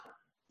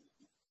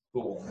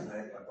Cool.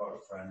 I brought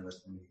a friend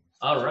with me.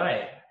 All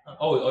right.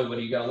 Oh, what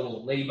do you got? A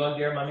little ladybug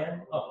there, my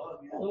man? Oh,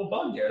 a little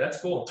bug there. That's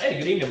cool. Hey,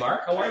 good evening,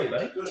 Mark. How are you,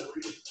 buddy?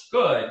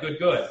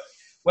 Good.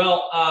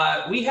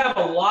 Well, we have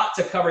a lot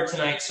to cover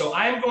tonight, so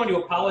I'm going to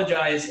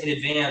apologize in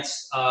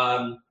advance.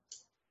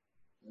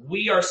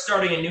 We are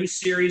starting a new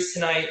series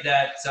tonight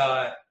that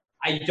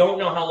I don't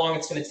know how long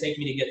it's going to take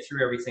me to get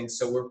through everything,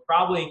 so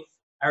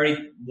I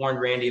already warned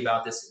Randy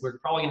about this, we're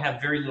probably going to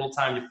have very little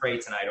time to pray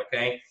tonight,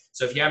 okay?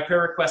 So if you have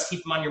prayer requests,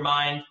 keep them on your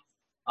mind.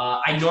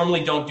 I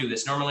normally don't do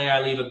this. Normally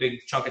I leave a big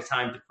chunk of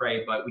time to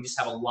pray, but we just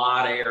have a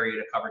lot of area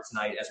to cover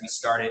tonight as we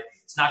start it.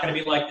 It's not going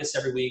to be like this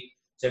every week.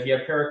 So if you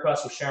have prayer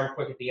requests, we'll share them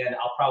quick at the end.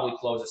 I'll probably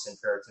close us in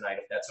prayer tonight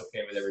if that's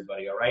okay with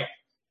everybody, all right?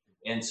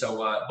 And so,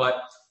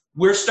 but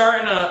we're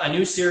starting a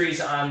new series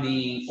on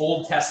the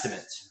Old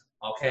Testament,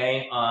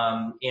 okay?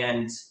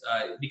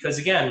 Because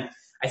again,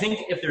 I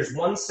think if there's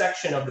one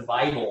section of the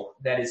Bible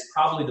that is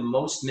probably the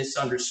most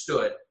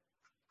misunderstood,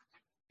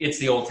 it's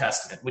the Old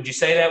Testament. Would you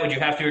say that? Would you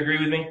have to agree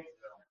with me?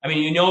 I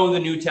mean, you know the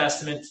New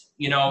Testament,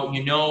 you know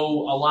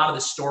a lot of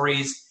the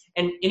stories,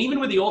 and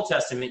even with the Old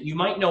Testament, you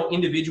might know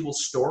individual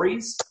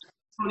stories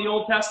from the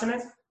Old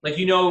Testament. Like,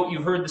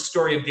 you've heard the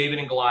story of David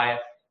and Goliath.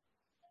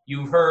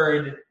 You've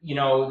heard,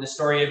 the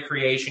story of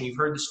creation. You've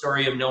heard the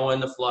story of Noah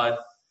and the flood.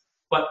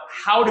 But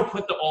how to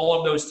put all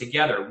of those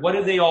together? What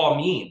do they all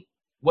mean?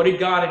 What did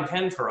God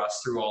intend for us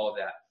through all of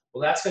that?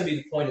 Well, that's going to be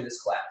the point of this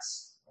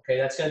class. Okay,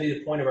 that's going to be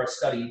the point of our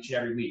study each and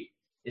every week,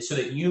 is so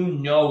that you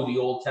know the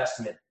Old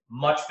Testament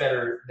much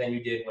better than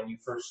you did when you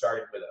first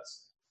started with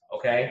us.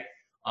 Okay?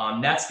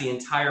 That's the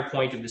entire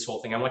point of this whole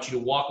thing. I want you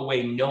to walk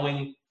away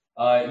knowing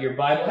your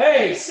Bible.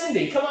 Hey,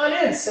 Cindy, come on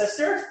in,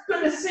 sister.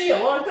 Good to see you.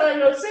 Long time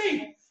no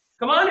see.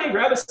 Come on in,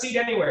 grab a seat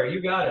anywhere.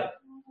 You got it.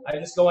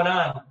 I'm just going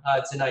on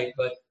tonight.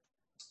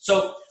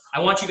 So I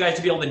want you guys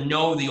to be able to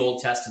know the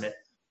Old Testament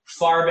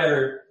far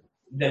better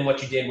than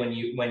what you did when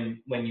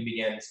you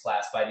began this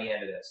class by the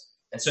end of this.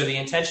 And so the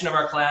intention of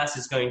our class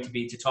is going to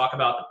be to talk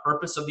about the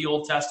purpose of the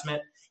Old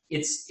Testament.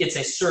 It's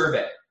a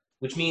survey,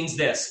 which means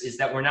this, is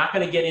that we're not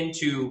going to get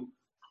into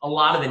a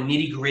lot of the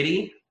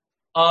nitty-gritty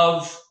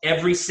of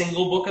every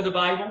single book of the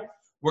Bible.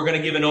 We're going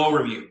to give an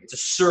overview. It's a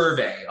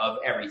survey of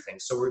everything.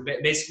 So we're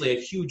basically a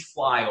huge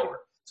flyover.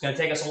 It's going to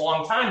take us a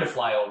long time to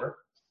fly over,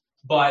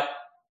 but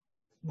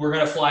we're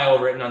going to fly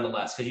over it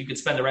nonetheless, because you could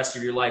spend the rest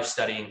of your life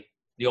studying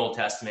the Old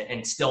Testament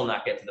and still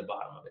not get to the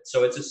bottom of it.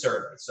 So it's a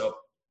survey. So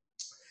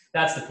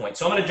that's the point.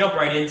 So I'm going to jump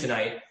right in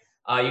tonight.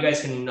 You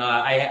guys can,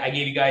 I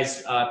gave you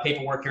guys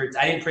paperwork here.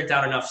 I didn't print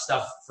out enough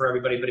stuff for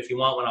everybody, but if you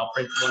want one, I'll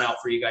print one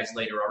out for you guys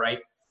later, all right?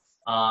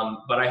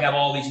 But I have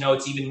all these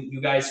notes, even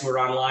you guys who are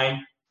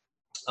online.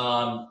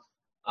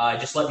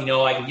 Just let me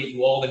know. I can get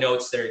you all the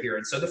notes that are here.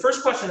 And so the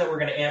first question that we're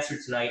going to answer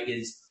tonight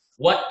is,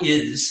 what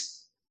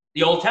is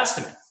the Old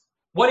Testament?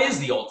 What is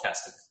the Old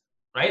Testament,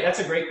 right? That's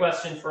a great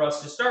question for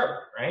us to start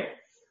with, right?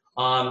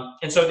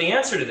 And so the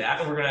answer to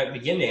that, and we're going to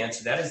begin to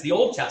answer that, is the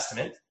Old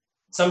Testament,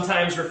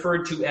 sometimes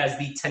referred to as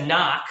the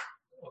Tanakh.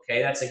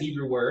 Okay, that's a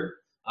Hebrew word,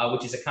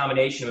 which is a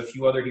combination of a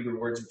few other Hebrew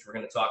words, which we're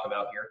going to talk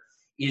about here,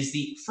 is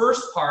the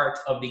first part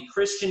of the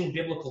Christian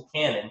biblical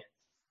canon,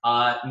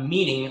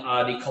 meaning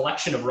the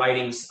collection of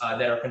writings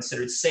that are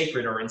considered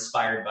sacred or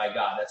inspired by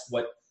God. That's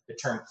what the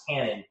term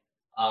canon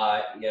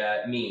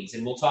means.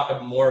 And we'll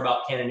talk more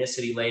about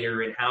canonicity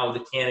later and how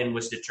the canon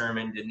was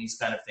determined and these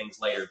kind of things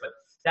later. But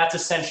that's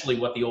essentially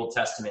what the Old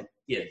Testament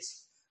is.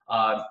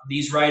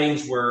 These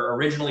writings were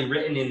originally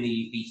written in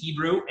the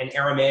Hebrew and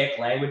Aramaic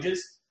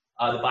languages.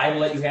 The Bible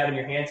that you have in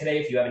your hand today,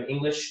 if you have an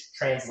English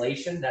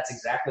translation, that's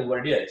exactly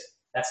what it is.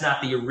 That's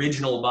not the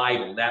original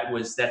Bible.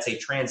 That's a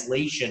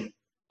translation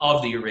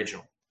of the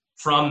original,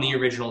 from the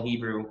original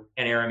Hebrew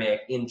and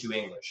Aramaic into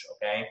English,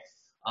 okay?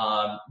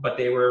 But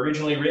they were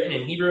originally written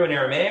in Hebrew and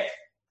Aramaic.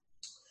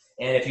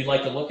 And if you'd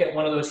like to look at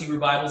one of those Hebrew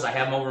Bibles, I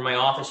have them over in my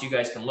office. You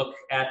guys can look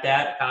at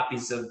that,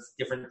 copies of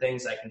different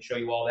things. I can show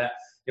you all that.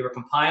 They were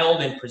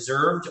compiled and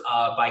preserved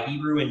by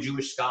Hebrew and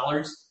Jewish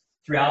scholars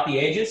throughout the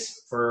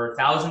ages for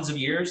thousands of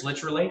years,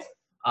 literally.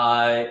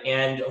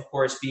 And, of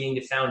course, being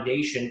the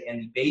foundation and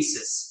the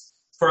basis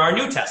for our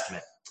New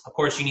Testament. Of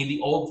course, you need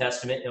the Old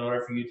Testament in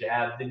order for you to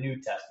have the New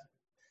Testament.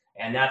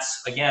 And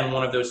that's, again,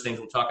 one of those things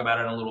we'll talk about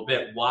in a little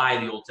bit,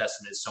 why the Old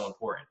Testament is so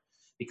important.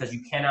 Because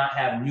you cannot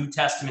have New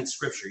Testament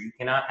scripture. You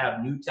cannot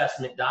have New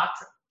Testament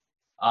doctrine.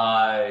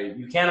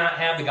 You cannot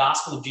have the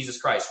gospel of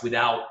Jesus Christ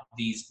without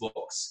these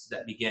books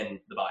that begin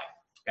the Bible.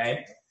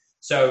 Okay?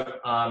 So,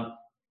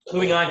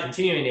 moving on,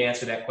 continuing to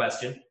answer that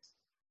question.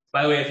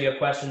 By the way, if you have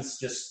questions,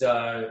 just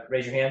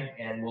raise your hand,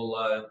 and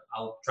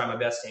I'll try my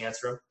best to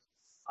answer them.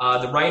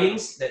 The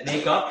writings that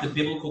make up the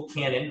biblical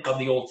canon of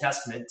the Old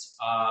Testament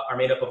are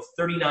made up of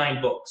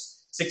 39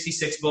 books,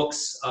 66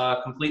 books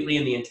completely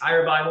in the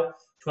entire Bible,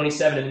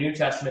 27 in the New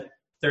Testament,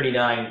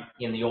 39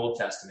 in the Old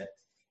Testament.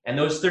 And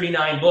those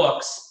 39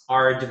 books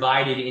are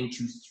divided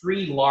into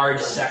three large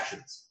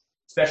sections,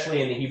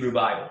 especially in the Hebrew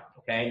Bible.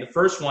 Okay, the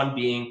first one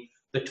being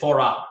the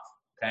Torah.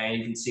 Okay, and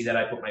you can see that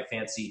I put my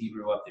fancy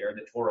Hebrew up there,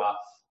 the Torah,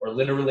 or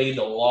literally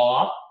the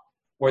law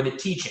or the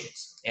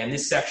teachings. And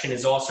this section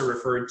is also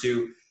referred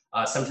to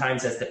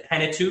sometimes as the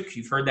Pentateuch.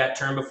 You've heard that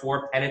term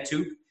before,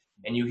 Pentateuch.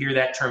 And you hear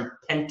that term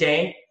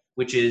Pente,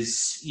 which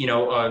is,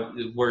 a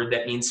word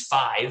that means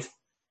five,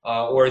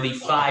 or the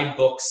 5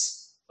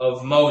 books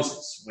of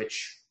Moses,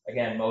 which,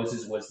 again,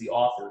 Moses was the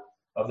author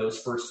of those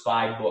first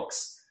 5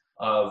 books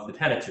of the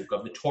Pentateuch,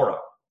 of the Torah.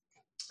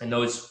 And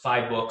those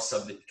 5 books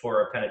of the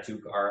Torah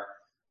Pentateuch are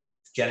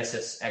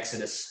Genesis,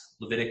 Exodus,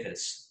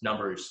 Leviticus,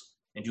 Numbers,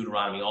 and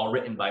Deuteronomy, all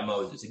written by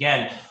Moses.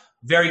 Again,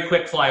 very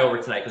quick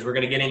flyover tonight, because we're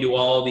going to get into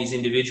all of these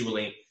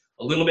individually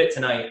a little bit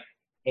tonight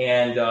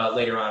and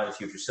later on in the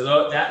future.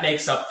 So that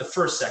makes up the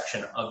first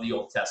section of the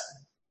Old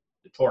Testament,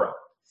 the Torah.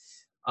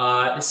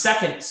 The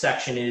second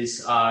section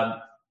is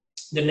the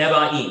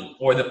Nevi'im,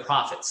 or the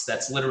prophets.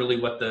 That's literally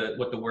what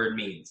the word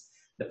means.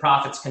 The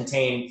prophets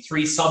contain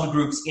 3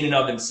 subgroups in and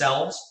of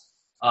themselves,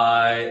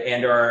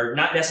 and are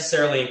not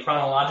necessarily in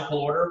chronological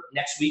order.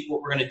 Next week,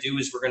 what we're going to do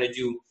is we're going to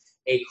do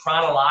a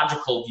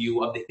chronological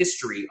view of the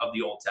history of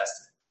the Old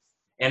Testament.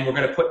 And we're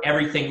going to put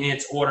everything in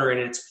its order and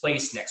in its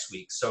place next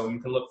week. So you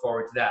can look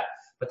forward to that.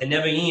 But the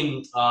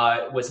Nevi'im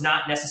was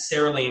not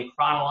necessarily in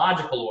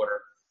chronological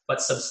order,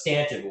 but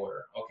substantive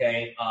order,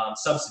 okay?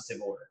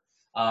 Substantive order.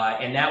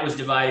 And that was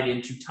divided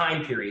into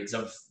time periods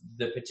of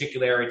the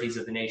particularities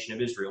of the nation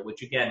of Israel,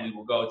 which, again, we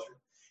will go through.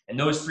 And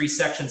those 3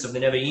 sections of the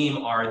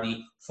Nevi'im are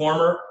the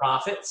former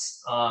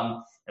prophets,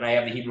 and I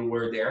have the Hebrew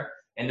word there.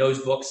 And those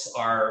books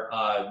are,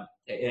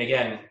 and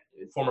again,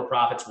 former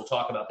prophets, we'll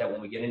talk about that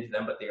when we get into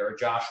them, but they are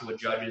Joshua,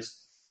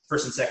 Judges,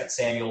 1st and 2nd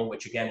Samuel,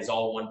 which, again, is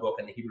all one book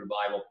in the Hebrew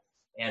Bible,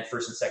 and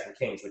 1st and 2nd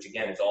Kings, which,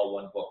 again, is all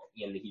one book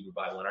in the Hebrew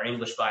Bible. In our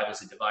English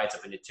Bibles, it divides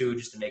up into 2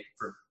 just to make it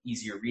for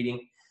easier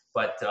reading.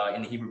 But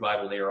in the Hebrew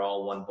Bible, they are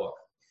all one book.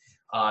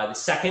 The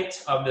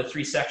second of the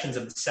 3 sections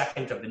of the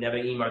second of the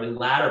Nevi'im are the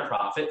latter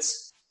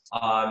prophets,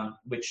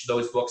 which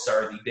those books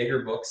are the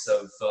bigger books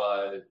of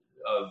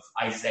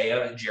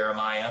Isaiah,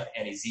 Jeremiah,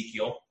 and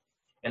Ezekiel.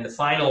 And the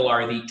final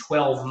are the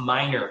 12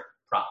 minor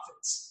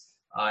prophets.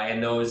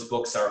 And those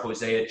books are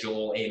Hosea,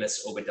 Joel,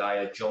 Amos,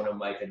 Obadiah, Jonah,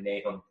 Micah,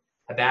 Nahum,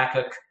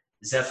 Habakkuk,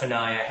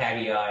 Zephaniah,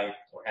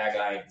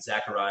 Haggai,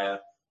 Zechariah,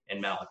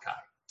 and Malachi.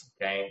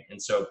 Okay, and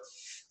so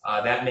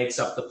that makes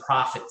up the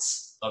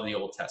prophets of the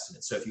Old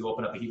Testament. So if you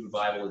open up a Hebrew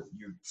Bible,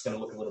 it's going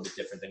to look a little bit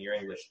different than your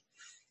English.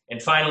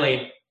 And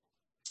finally,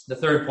 the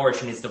third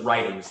portion is the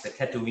writings, the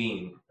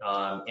Ketuvim,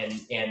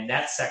 and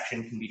that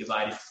section can be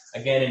divided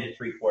again into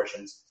 3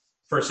 portions.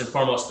 First and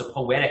foremost, the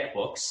poetic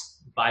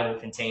books. The Bible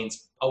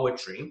contains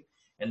poetry,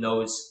 and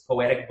those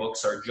poetic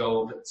books are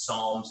Job,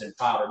 Psalms, and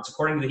Proverbs,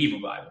 according to the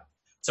Hebrew Bible.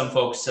 Some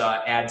folks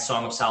add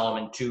Song of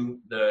Solomon to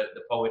the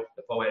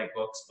poetic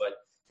books, but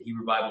the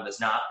Hebrew Bible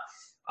does not.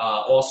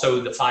 Also,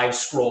 the 5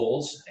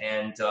 scrolls,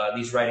 and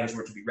these writings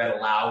were to be read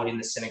aloud in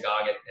the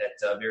synagogue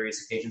at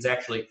various occasions.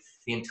 Actually,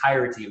 the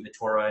entirety of the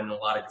Torah and a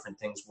lot of different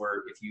things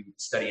were, if you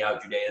study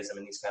out Judaism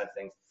and these kind of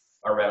things,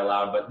 are read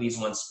aloud. But these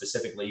ones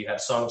specifically, you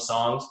have Song of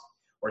Songs,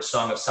 or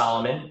Song of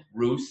Solomon,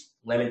 Ruth,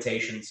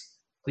 Lamentations,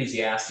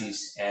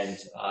 Ecclesiastes, and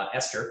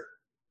Esther.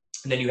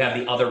 And then you have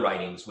the other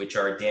writings, which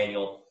are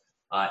Daniel,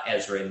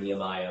 Ezra, and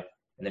Nehemiah,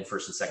 and then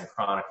 1st and 2nd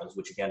Chronicles,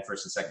 which again,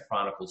 1st and 2nd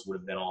Chronicles would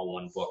have been all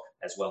one book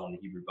as well in the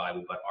Hebrew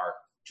Bible, but are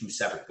 2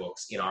 separate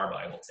books in our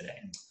Bible today.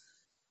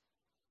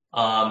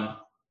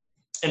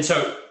 And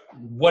so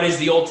what is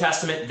the Old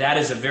Testament? That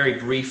is a very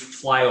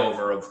brief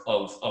flyover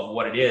of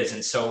what it is.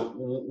 And so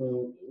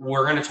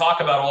we're going to talk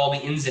about all the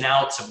ins and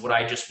outs of what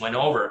I just went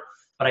over.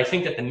 But I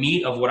think that the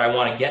meat of what I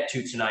want to get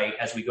to tonight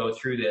as we go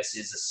through this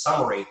is a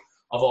summary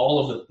of all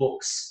of the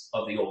books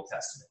of the Old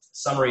Testament.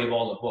 Summary of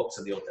all the books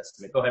of the Old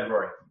Testament. Go ahead,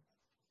 Rory.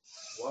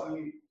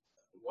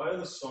 Why are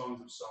the Songs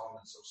of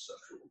Solomon so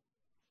sexual?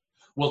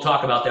 We'll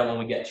talk about that when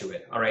we get to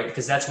it, all right?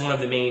 Because that's one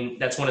of the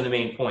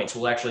main points.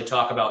 We'll actually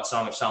talk about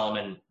Song of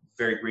Solomon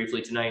very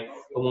briefly tonight,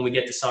 but when we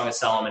get to Song of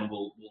Solomon,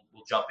 we'll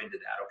jump into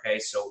that, okay?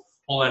 So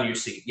hold on to your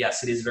seat.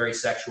 Yes, it is very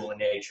sexual in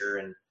nature,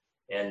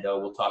 and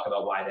we'll talk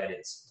about why that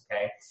is,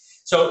 okay?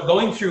 So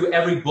going through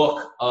every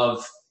book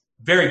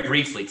very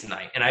briefly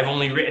tonight, and I've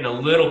only written a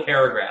little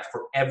paragraph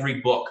for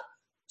every book.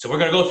 So we're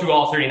going to go through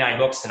all 39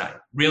 books tonight,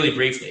 really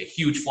briefly, a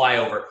huge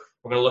flyover.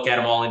 We're going to look at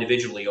them all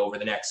individually over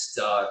the next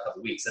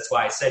couple weeks. That's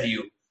why I said to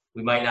you,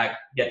 we might not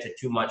get to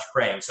too much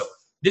praying. So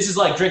this is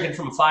like drinking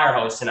from a fire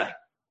hose tonight,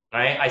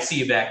 right? I see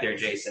you back there,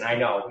 Jason. I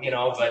know,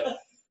 but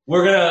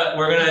you're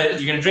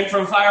gonna drink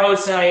from a fire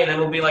hose tonight, and then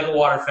it'll be like a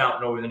water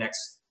fountain over the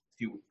next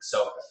few weeks.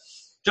 So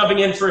jumping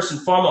in first and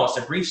foremost,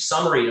 a brief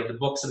summary of the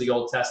books of the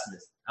Old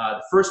Testament.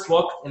 The first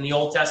book in the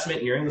Old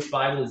Testament in your English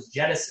Bible is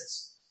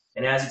Genesis.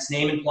 And as its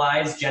name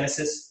implies,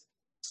 Genesis,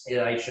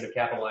 I should have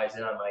capitalized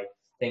it on my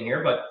thing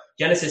here, but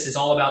Genesis is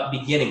all about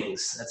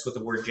beginnings. That's what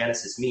the word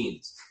Genesis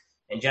means.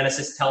 And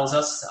Genesis tells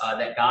us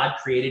that God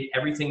created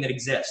everything that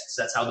exists.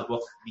 That's how the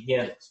book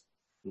begins.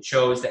 It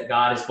shows that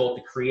God is both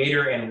the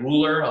creator and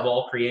ruler of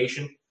all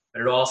creation,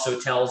 but it also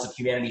tells of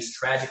humanity's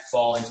tragic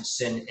fall into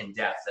sin and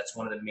death. That's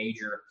one of the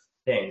major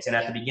things. And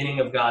at the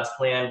beginning of God's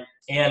plan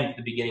and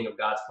the beginning of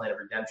God's plan of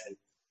redemption,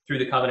 through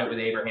the covenant with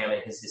Abraham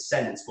and his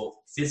descendants, both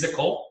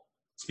physical,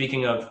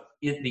 speaking of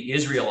the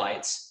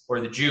Israelites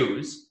or the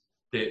Jews,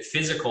 the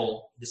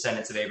physical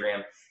descendants of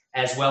Abraham,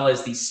 as well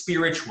as the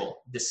spiritual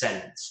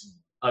descendants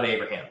of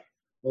Abraham,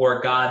 or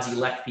God's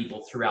elect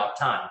people throughout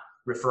time,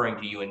 referring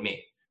to you and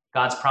me.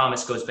 God's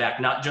promise goes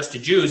back not just to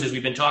Jews, as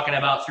we've been talking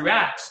about through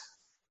Acts,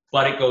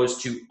 but it goes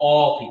to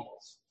all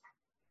peoples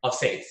of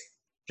faith,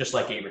 just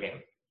like Abraham.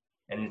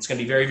 And it's going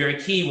to be very,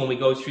 very key when we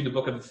go through the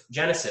book of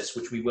Genesis,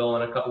 which we will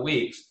in a couple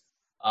weeks,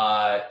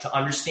 to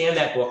understand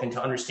that book and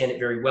to understand it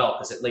very well,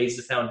 because it lays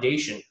the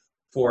foundation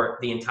for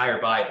the entire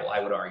Bible, I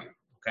would argue,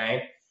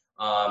 okay?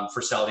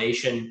 For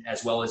salvation,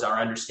 as well as our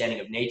understanding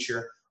of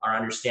nature, our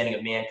understanding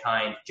of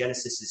mankind.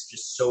 Genesis is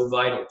just so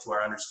vital to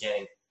our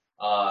understanding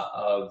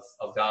of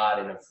God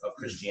and of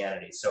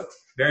Christianity. So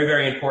very,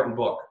 very important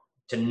book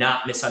to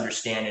not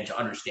misunderstand and to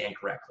understand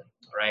correctly,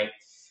 all right?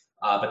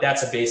 But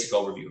that's a basic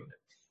overview of it.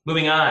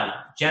 Moving on,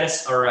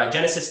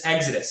 Genesis,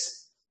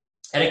 Exodus.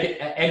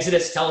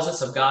 Exodus tells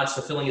us of God's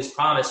fulfilling his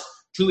promise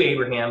to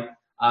Abraham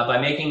by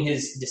making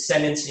his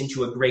descendants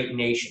into a great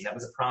nation. That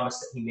was a promise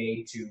that he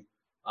made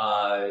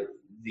to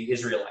the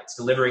Israelites,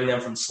 delivering them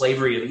from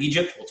slavery of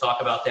Egypt. We'll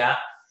talk about that.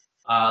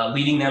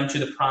 Leading them to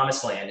the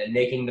promised land and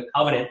making the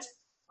covenant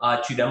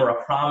to them, or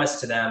a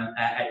promise to them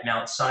at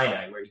Mount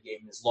Sinai, where he gave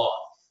them his law.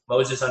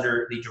 Moses,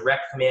 under the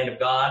direct command of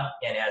God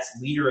and as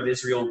leader of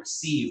Israel,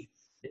 received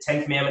the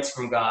 10 Commandments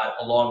from God,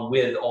 along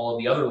with all of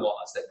the other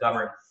laws that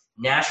govern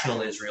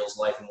national Israel's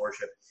life and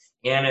worship.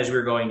 And as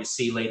we're going to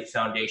see, laid the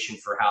foundation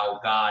for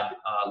how God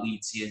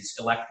leads his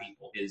elect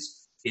people,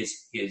 his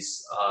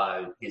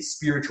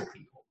spiritual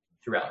people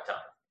throughout time.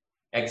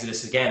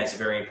 Exodus, again, is a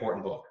very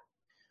important book.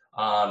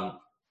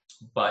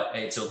 But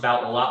it's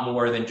about a lot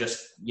more than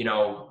just,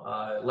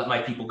 let my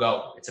people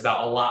go. It's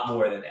about a lot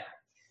more than that.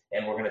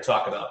 And we're going to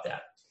talk about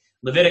that.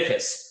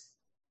 Leviticus.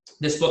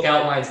 This book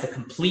outlines the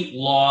complete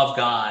law of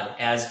God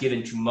as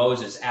given to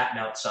Moses at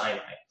Mount Sinai.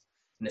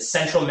 And the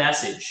central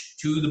message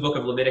to the book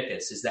of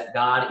Leviticus is that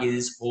God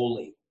is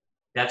holy.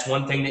 That's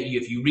one thing that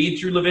if you read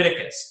through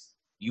Leviticus,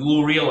 you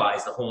will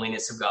realize the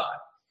holiness of God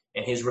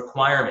and his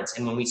requirements.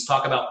 And when we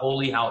talk about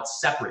holy, how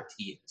separate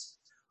he is,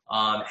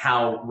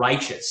 how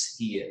righteous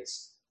he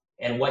is,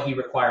 and what he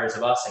requires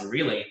of us, and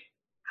really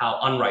how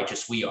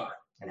unrighteous we are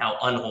and how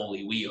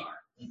unholy we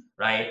are,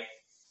 right?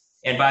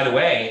 And by the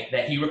way,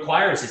 that he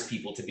requires his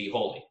people to be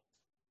holy.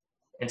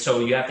 And so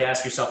you have to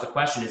ask yourself the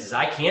question is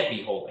I can't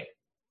be holy.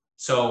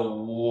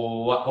 So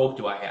what hope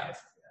do I have?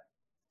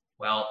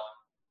 Well,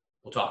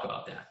 we'll talk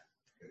about that.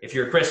 If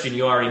you're a Christian,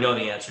 you already know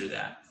the answer to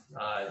that.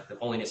 The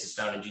holiness is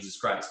found in Jesus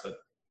Christ. But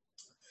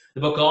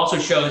the book also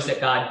shows that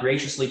God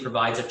graciously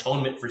provides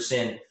atonement for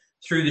sin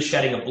through the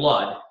shedding of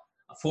blood,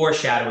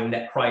 foreshadowing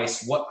that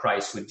what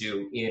Christ would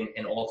do in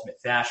an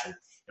ultimate fashion.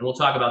 And we'll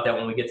talk about that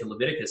when we get to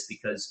Leviticus,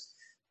 because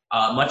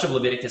much of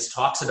Leviticus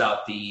talks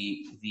about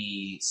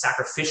the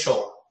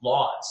sacrificial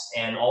laws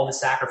and all the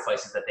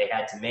sacrifices that they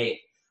had to make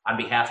on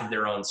behalf of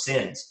their own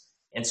sins.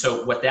 And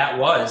so what that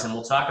was, and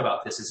we'll talk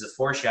about this, is a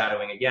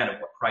foreshadowing, again, of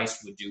what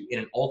Christ would do in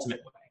an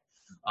ultimate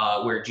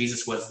way, where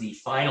Jesus was the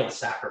final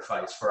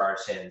sacrifice for our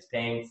sins,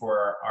 paying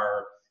for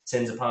our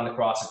sins upon the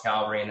cross of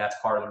Calvary, and that's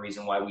part of the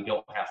reason why we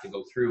don't have to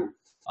go through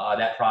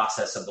that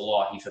process of the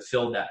law. He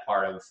fulfilled that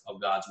part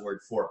of God's word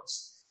for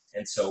us.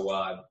 And so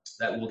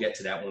that we'll get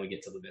to that when we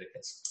get to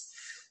Leviticus.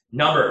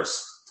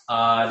 Numbers.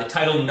 The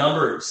title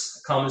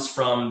Numbers comes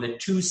from the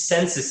 2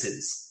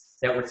 censuses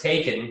that were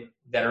taken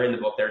that are in the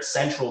book. They're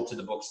central to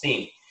the book's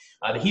theme.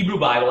 The Hebrew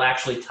Bible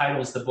actually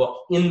titles the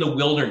book In the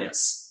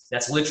Wilderness.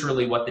 That's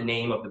literally what the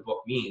name of the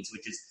book means,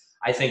 which is,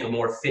 I think, a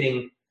more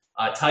fitting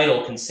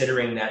title,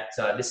 considering that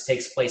this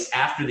takes place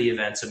after the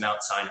events of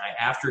Mount Sinai,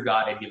 after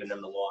God had given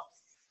them the law,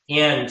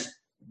 and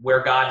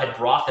where God had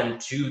brought them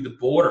to the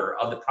border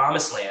of the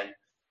Promised Land,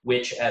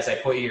 which, as I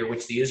put here,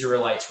 which the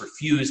Israelites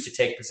refused to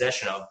take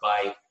possession of.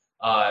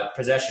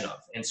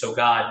 And so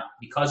God,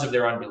 because of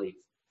their unbelief,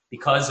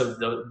 because of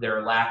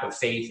their lack of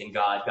faith in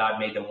God, God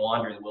made them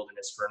wander in the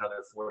wilderness for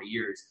another 40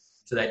 years,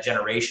 so that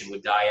generation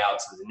would die out,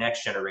 so the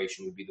next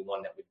generation would be the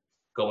one that would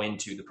go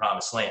into the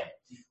Promised Land.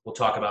 We'll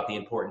talk about the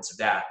importance of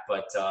that,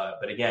 but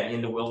again,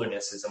 In the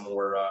Wilderness is a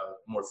more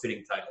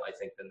fitting title, I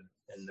think, than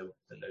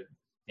the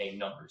name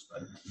Numbers.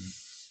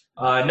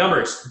 But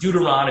Numbers,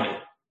 Deuteronomy.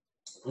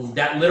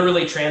 That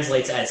literally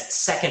translates as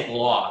second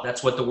law.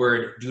 That's what the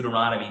word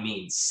Deuteronomy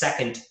means,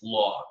 second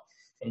law.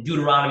 And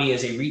Deuteronomy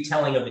is a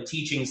retelling of the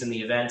teachings and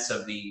the events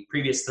of the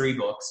previous 3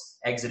 books,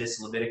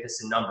 Exodus, Leviticus,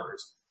 and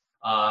Numbers,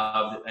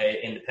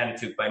 in the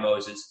Pentateuch by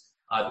Moses.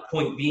 The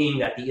point being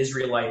that the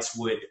Israelites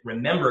would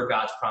remember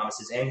God's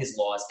promises and his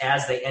laws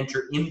as they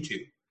enter into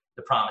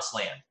the Promised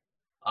Land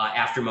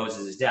after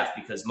Moses' death,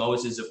 because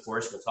Moses, of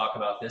course, we'll talk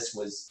about this,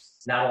 was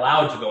not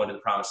allowed to go into the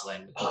Promised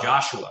Land.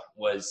 Joshua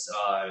was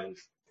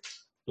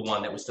the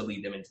one that was to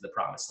lead them into the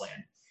Promised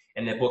Land.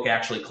 And the book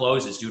actually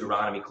closes,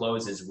 Deuteronomy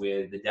closes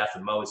with the death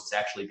of Moses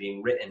actually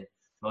being written,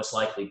 most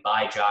likely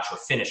by Joshua,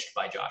 finished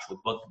by Joshua,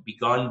 book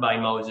begun by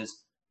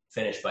Moses,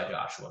 finished by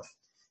Joshua.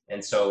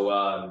 And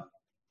so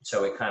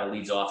it kind of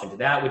leads off into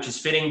that, which is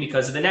fitting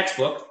because of the next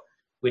book,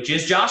 which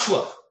is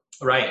Joshua.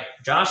 Right,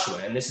 Joshua.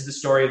 And this is the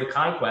story of the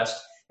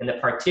conquest and the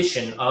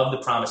partition of the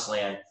promised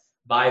land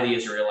by the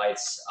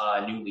Israelites'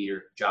 new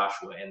leader,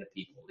 Joshua, and the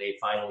people. They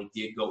finally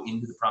did go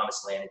into the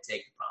promised land and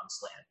take the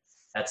promised land.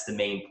 That's the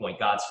main point,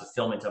 God's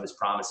fulfillment of his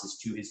promises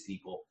to his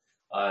people,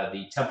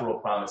 the temporal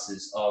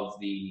promises of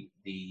the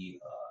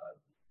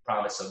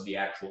promise of the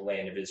actual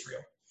land of Israel.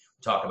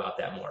 We'll talk about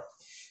that more.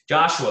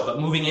 Joshua, but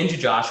moving into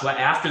Joshua,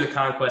 after the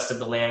conquest of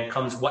the land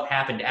comes what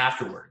happened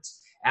afterwards,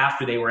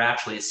 after they were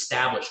actually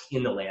established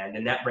in the land,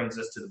 and that brings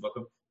us to the book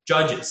of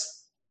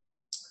Judges.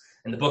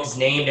 And the book is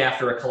named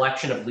after a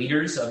collection of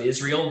leaders of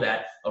Israel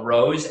that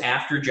arose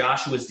after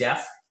Joshua's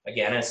death,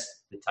 again, as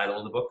the title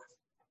of the book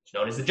is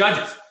known as the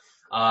Judges,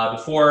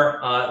 before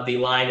the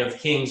line of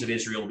kings of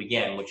Israel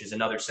began, which is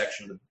another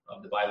section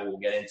of the Bible we'll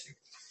get into.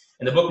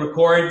 And the book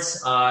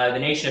records the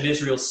nation of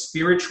Israel's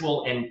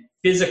spiritual and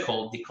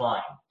physical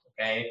decline,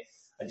 okay?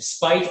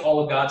 Despite all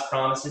of God's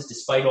promises,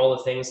 despite all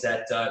the things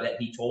that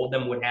he told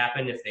them would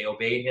happen if they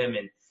obeyed him,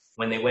 and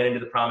when they went into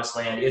the promised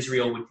land,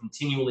 Israel would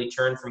continually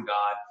turn from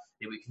God.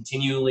 They would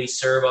continually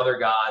serve other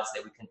gods.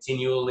 They would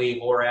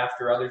continually whore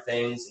after other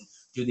things and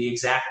do the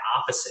exact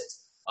opposite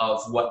of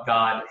what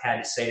God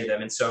had to say to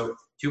them. And so,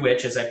 to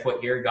which, as I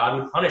put here, God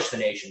would punish the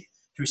nation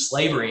through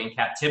slavery and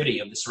captivity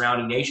of the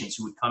surrounding nations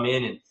who would come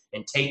in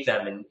and take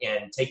them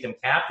and take them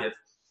captive,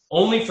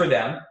 only for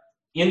them,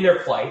 in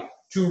their plight,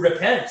 to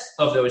repent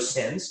of those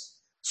sins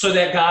so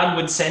that God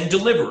would send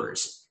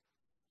deliverers.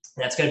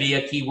 That's going to be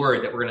a key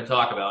word that we're going to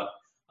talk about,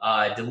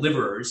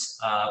 deliverers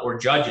or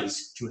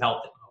judges to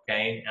help them,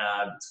 okay?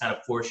 It's kind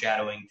of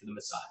foreshadowing to the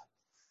Messiah.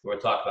 We'll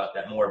talk about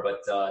that more,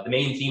 but the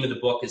main theme of the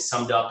book is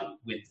summed up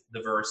with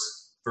the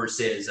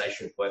verses, I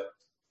should put.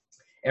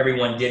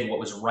 Everyone did what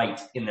was right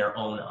in their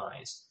own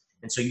eyes.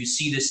 And so you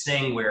see this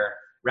thing where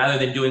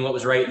rather than doing what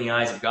was right in the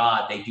eyes of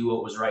God, they do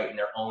what was right in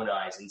their own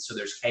eyes. And so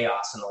there's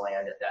chaos in the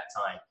land at that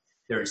time.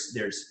 There's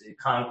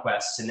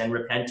conquests and then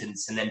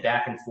repentance and then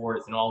back and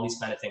forth and all these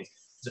kind of things.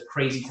 It was a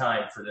crazy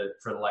time for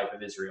the life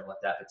of Israel at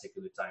that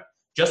particular time.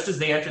 Just as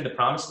they entered the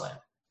promised land,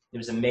 it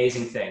was an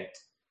amazing thing. And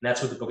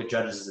that's what the book of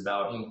Judges is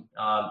about. And,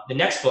 the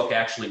next book,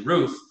 actually,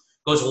 Ruth,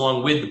 goes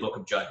along with the book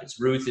of Judges.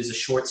 Ruth is a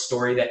short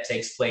story that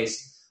takes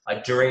place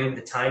during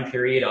the time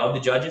period of the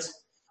Judges,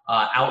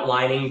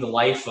 outlining the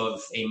life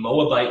of a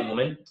Moabite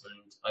woman.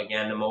 And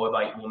again, the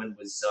Moabite woman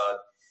was,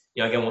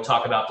 again, we'll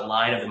talk about the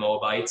line of the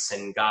Moabites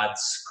and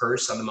God's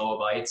curse on the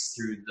Moabites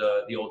through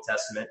the Old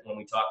Testament when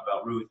we talk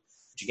about Ruth,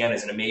 which again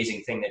is an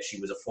amazing thing that she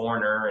was a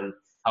foreigner and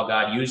how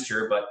God used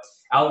her, but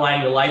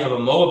outlining the life of a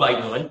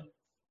Moabite woman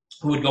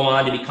who would go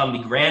on to become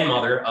the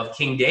grandmother of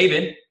King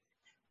David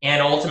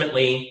and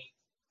ultimately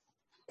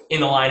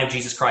in the line of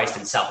Jesus Christ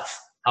himself,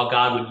 how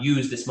God would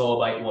use this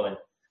Moabite woman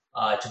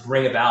to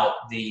bring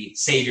about the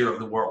Savior of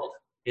the world.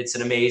 It's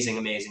an amazing,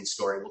 amazing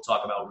story. We'll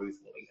talk about Ruth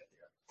when we get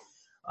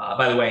there.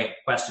 By the way,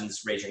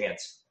 questions, raise your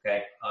hands.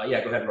 Okay?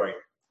 Yeah, go ahead, Rory.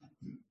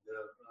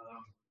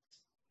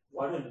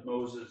 Why didn't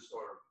Moses,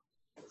 or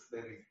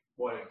maybe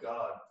why did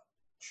God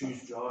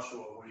choose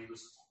Joshua when he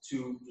was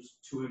too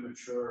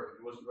immature?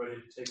 He wasn't ready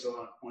to take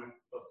on a point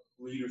of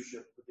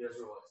leadership with the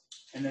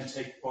Israelites, and then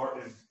take part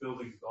in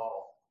building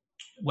Gaul.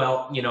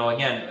 Well,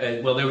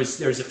 again,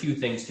 there's a few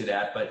things to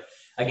that, but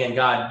again,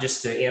 God,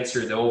 just to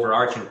answer the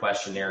overarching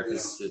question there,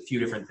 because there's a few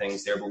different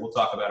things there, but we'll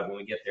talk about it when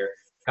we get there.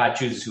 God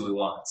chooses who he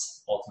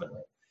wants,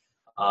 ultimately.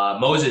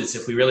 Moses,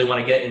 if we really want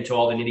to get into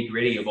all the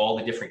nitty-gritty of all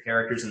the different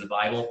characters in the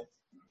Bible,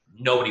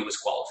 nobody was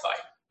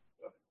qualified.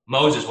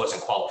 Moses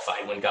wasn't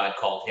qualified when God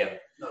called him.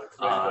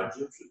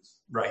 Egyptians.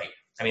 Right.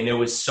 I mean, there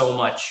was so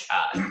much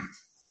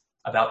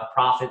about the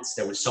prophets.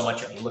 There was so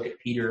much. I mean, look at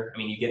Peter. I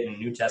mean, you get in the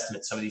New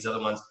Testament, some of these other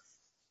ones,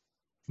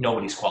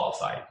 nobody's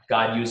qualified.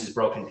 God uses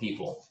broken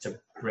people to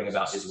bring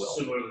about his will.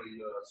 Similarly,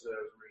 today I was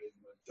reading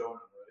Jonah,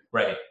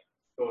 right?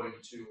 Going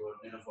to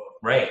Nineveh,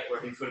 right?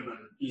 Where he could have been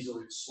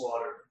easily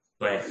slaughtered,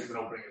 right? Even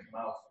opening his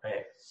mouth,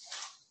 right?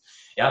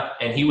 Yeah,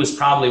 and he was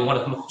probably one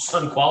of the most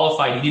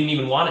unqualified. He didn't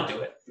even want to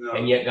do it,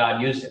 and yet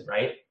God used him,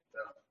 right?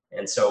 Yeah.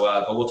 And so,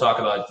 but we'll talk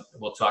about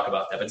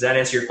that. But does that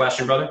answer your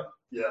question, brother?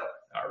 Yeah.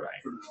 All right.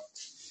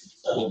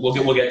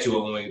 We'll get to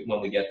it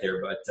when we get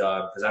there, but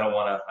because I don't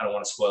want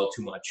to spoil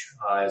too much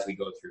as we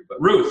go through.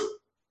 But Ruth,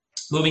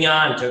 moving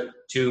on to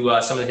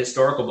some of the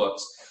historical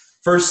books.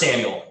 1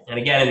 Samuel, and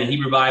again in the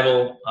Hebrew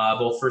Bible,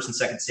 both 1 and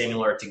 2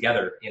 Samuel are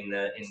together in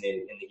the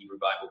Hebrew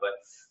Bible. But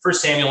 1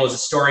 Samuel is a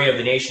story of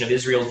the nation of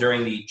Israel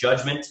during the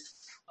judgment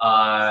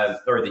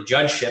or the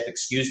judgeship, of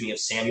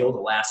Samuel, the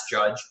last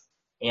judge,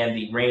 and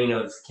the reign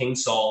of King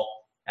Saul,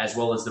 as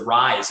well as the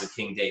rise of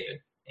King David.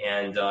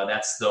 And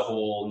that's the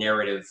whole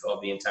narrative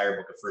of the entire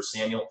book of 1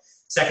 Samuel.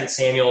 2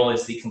 Samuel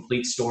is the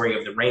complete story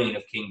of the reign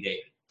of King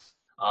David.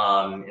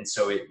 And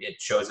so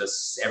it shows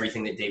us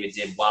everything that David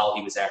did while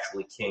he was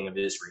actually king of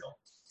Israel.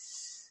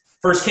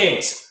 1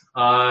 Kings.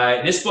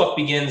 This book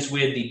begins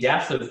with the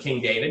death of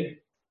King David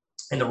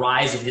and the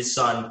rise of his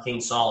son, King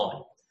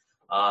Solomon.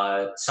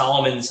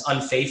 Solomon's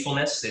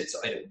unfaithfulness, it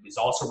is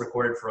also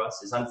recorded for us,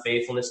 his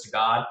unfaithfulness to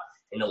God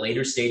in the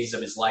later stages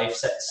of his life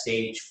set the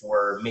stage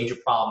for major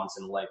problems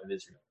in the life of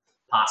Israel.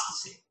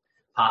 Apostasy.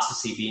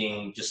 Apostasy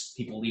being just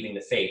people leaving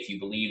the faith. You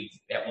believe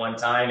at one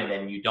time and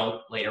then you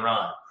don't later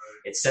on.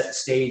 It set the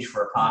stage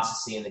for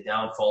apostasy and the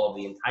downfall of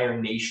the entire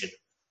nation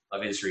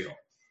of Israel.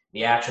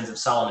 The actions of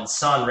Solomon's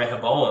son,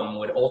 Rehoboam,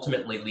 would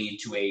ultimately lead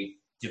to a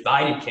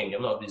divided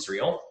kingdom of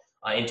Israel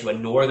into a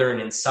northern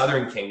and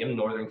southern kingdom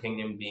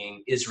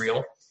being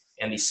Israel,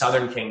 and the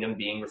southern kingdom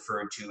being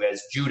referred to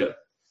as Judah.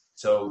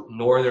 So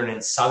northern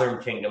and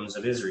southern kingdoms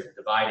of Israel,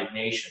 divided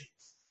nation.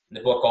 And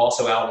the book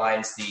also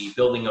outlines the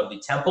building of the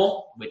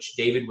temple, which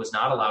David was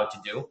not allowed to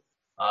do,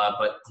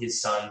 but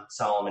his son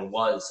Solomon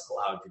was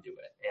allowed to do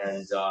it,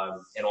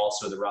 and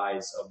also the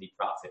rise of the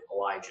prophet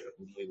Elijah,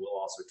 whom we will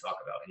also talk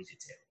about in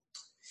detail.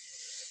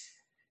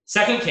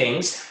 2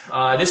 Kings,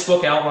 this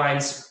book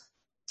outlines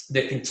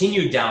the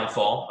continued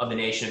downfall of the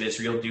nation of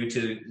Israel due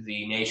to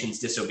the nation's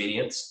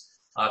disobedience,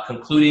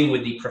 concluding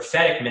with the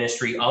prophetic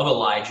ministry of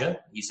Elijah.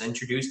 He's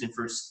introduced in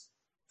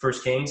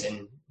First Kings,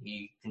 and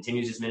he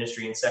continues his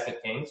ministry in 2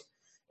 Kings,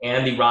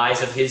 and the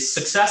rise of his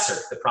successor,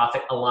 the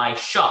prophet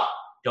Elisha.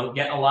 Don't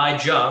get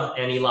Elijah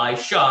and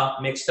Elisha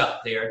mixed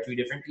up. They are two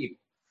different people.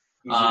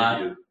 Easy to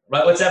do.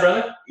 Right? What's that,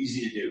 brother?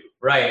 Easy to do.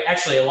 Right.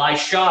 Actually,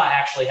 Elisha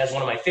actually has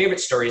one of my favorite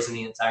stories in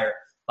the entire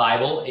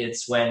Bible.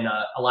 It's when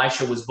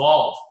Elisha was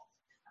bald.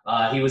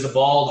 He was a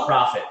bald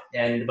prophet,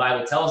 and the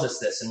Bible tells us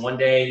this. And one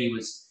day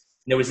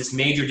there was this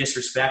major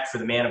disrespect for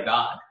the man of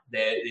God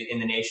in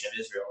the nation of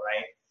Israel,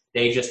 right?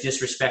 They just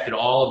disrespected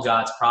all of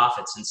God's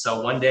prophets. And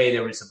so one day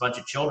there was a bunch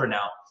of children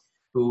out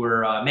who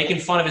were making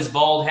fun of his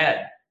bald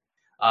head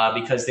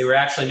because they were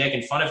actually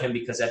making fun of him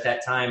because at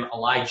that time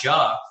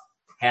Elijah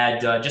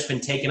had just been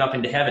taken up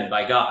into heaven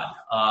by God.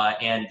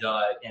 And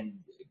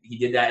he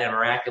did that in a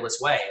miraculous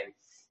way.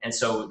 And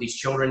so these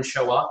children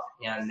show up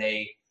and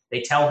they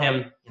tell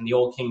him, in the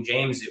old King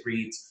James, it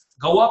reads,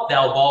 "Go up,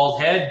 thou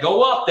bald head,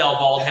 go up, thou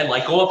bald head,"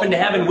 like go up into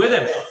heaven with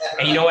him.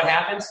 And you know what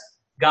happens?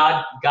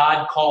 God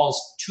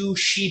calls 2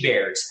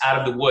 she-bears out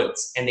of the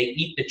woods, and they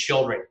eat the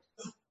children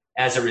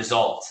as a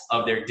result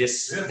of their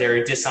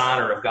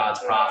dishonor of God's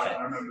prophet.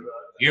 I remember that.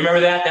 You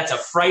remember that? That's a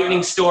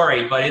frightening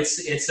story, but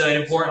it's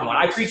an important one.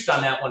 I preached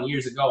on that one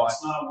years ago.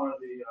 It's not one of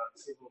the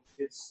cute little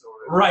kids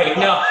stories. Right?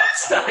 No,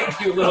 it's not a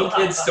cute little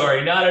kid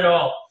story, not at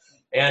all.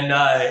 And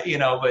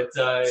but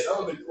that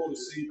would have been cool to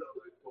see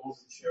though. The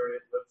golden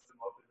chariot lifts them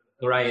up into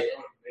the right,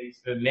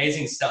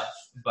 amazing stuff.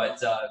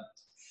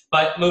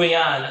 But moving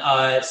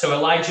on, so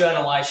Elijah and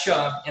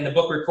Elisha, and the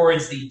book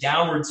records the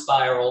downward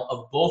spiral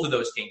of both of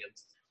those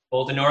kingdoms,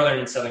 both the northern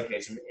and southern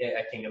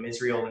kingdom,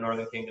 Israel, the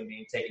northern kingdom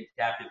being taken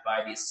captive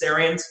by the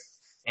Assyrians,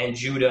 and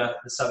Judah,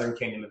 the southern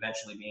kingdom,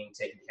 eventually being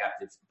taken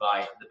captive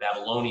by the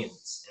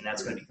Babylonians. And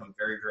that's going to become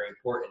very, very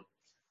important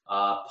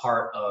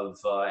part of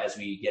as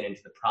we get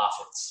into the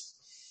prophets.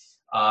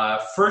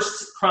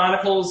 First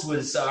Chronicles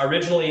was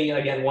originally,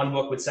 again, one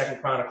book with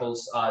Second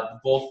Chronicles.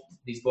 Both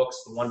these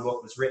books, the one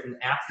book was written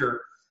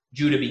after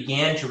Judah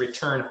began to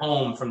return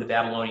home from the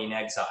Babylonian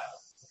exile.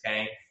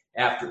 Okay,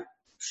 after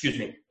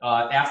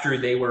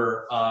they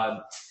were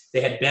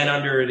they had been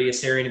under the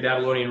Assyrian and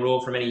Babylonian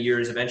rule for many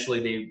years. Eventually,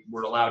 they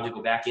were allowed to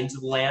go back into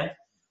the land,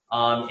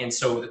 and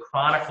so the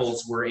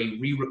Chronicles were a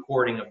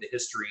re-recording of the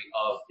history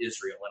of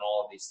Israel and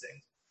all of these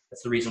things.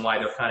 That's the reason why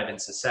they're kind of in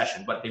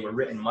succession, but they were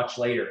written much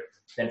later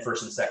than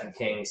 1st and 2nd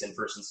Kings and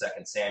 1st and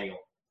 2nd Samuel.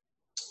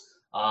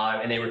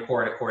 And they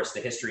record, of course, the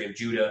history of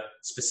Judah,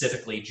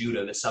 specifically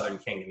Judah, the southern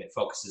kingdom. It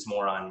focuses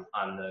more on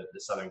the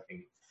southern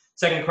kingdom.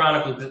 Second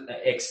Chronicles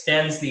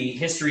extends the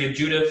history of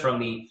Judah from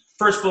the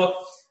first book.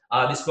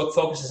 This book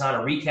focuses on a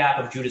recap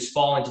of Judah's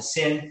fall into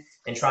sin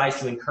and tries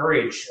to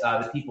encourage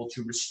the people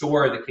to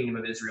restore the kingdom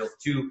of Israel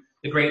to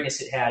the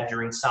greatness it had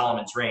during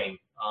Solomon's reign.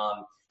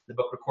 The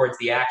book records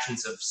the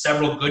actions of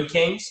several good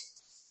kings,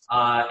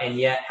 and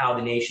yet how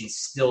the nation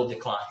still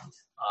declined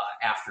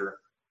after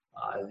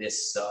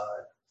this,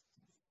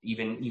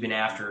 even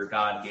after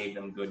God gave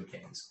them good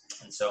kings.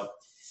 And so,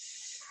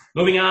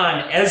 moving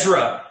on,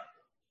 Ezra,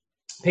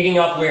 picking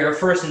up where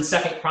 1st and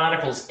 2nd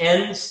Chronicles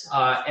ends.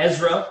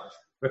 Ezra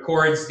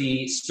records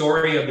the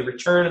story of the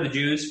return of the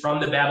Jews from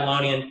the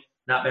Babylonian,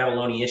 not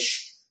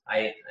Babylonish,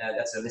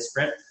 that's a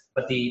misprint,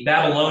 but the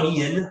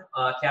Babylonian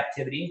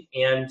captivity,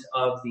 and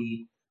of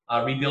the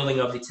rebuilding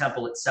of the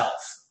temple itself.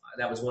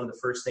 That was one of the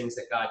first things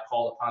that God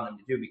called upon them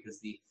to do, because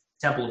the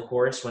temple, of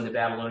course, when the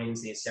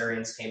Babylonians, the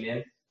Assyrians came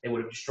in, they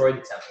would have destroyed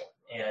the temple,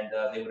 and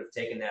they would have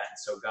taken that, and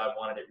so God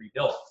wanted it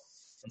rebuilt.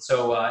 And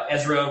so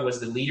Ezra was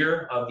the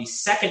leader of the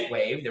second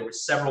wave. There were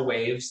several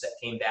waves that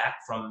came back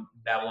from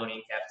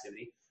Babylonian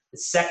captivity. The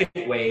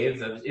second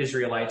wave of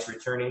Israelites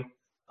returning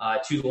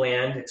to the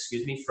land,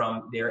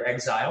 from their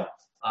exile,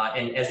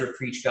 and Ezra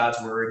preached God's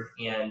word,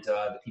 and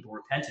the people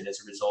repented as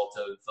a result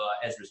of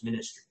Ezra's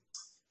ministry.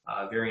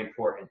 Very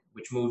important,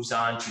 which moves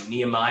on to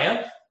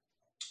Nehemiah,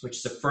 which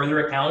is a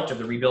further account of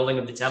the rebuilding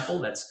of the temple.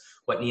 That's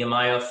what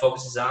Nehemiah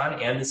focuses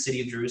on, and the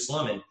city of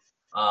Jerusalem,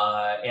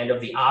 and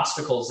of the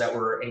obstacles that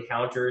were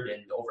encountered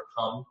and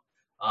overcome,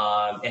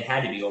 and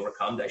had to be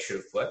overcome, I should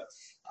have put.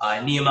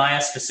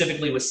 Nehemiah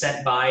specifically was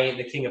sent by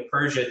the king of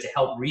Persia to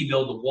help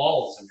rebuild the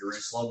walls of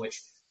Jerusalem,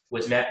 which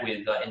was met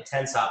with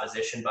intense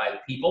opposition by the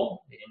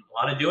people. They didn't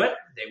want to do it.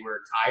 They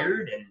were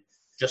tired and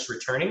just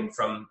returning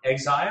from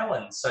exile,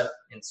 and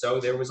so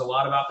there was a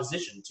lot of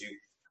opposition to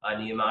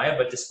Nehemiah.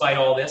 But despite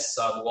all this,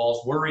 the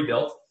walls were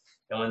rebuilt,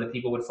 and when the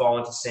people would fall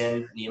into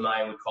sin,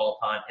 Nehemiah would call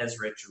upon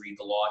Ezra to read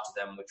the law to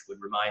them, which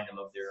would remind them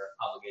of their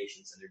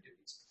obligations and their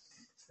duties.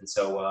 And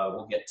so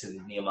we'll get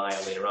to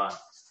Nehemiah later on.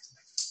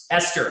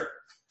 Esther.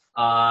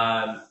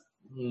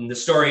 The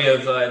story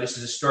of this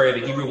is a story of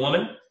a Hebrew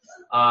woman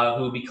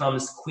who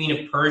becomes queen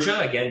of Persia,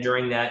 again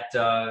during that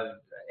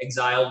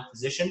exiled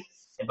position,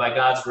 and by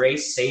God's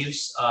grace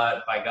saves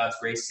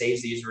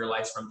the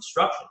Israelites from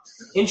destruction.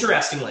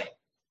 Interestingly,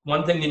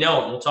 one thing to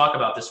note, and we'll talk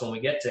about this when we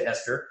get to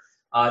Esther,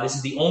 this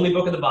is the only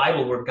book of the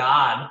Bible where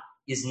God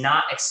is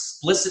not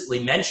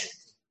explicitly mentioned.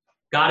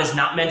 God is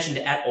not mentioned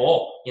at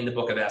all in the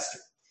book of Esther.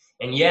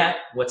 And yet,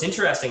 what's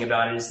interesting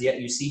about it is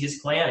that you see his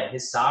plan and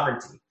his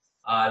sovereignty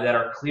that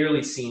are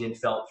clearly seen and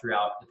felt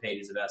throughout the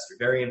pages of Esther.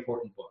 Very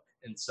important book.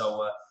 And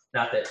so,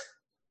 not that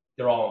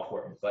they're all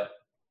important, but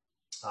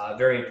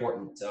very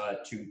important to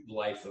the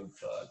life of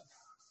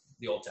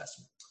the Old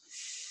Testament.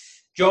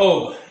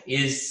 Job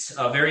is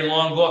a very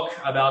long book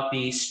about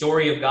the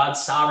story of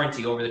God's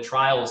sovereignty over the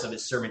trials of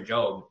his servant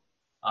Job.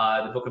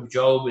 The book of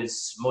Job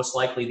is most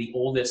likely the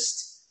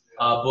oldest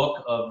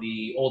book of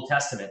the Old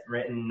Testament,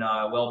 written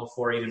well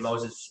before even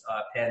Moses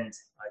penned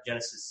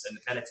Genesis and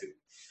the Pentateuch.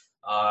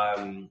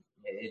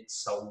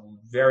 It's a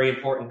very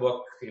important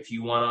book if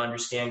you want to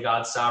understand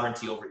God's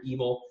sovereignty over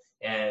evil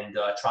and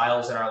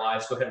trials in our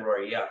lives. Go ahead,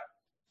 Rory. Yeah.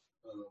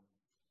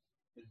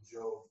 In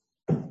Job,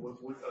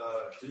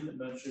 didn't it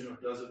mention or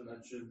does it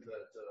mention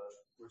that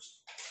we're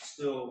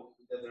still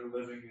that they're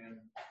living in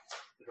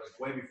like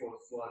way before the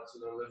flood, so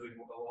they're living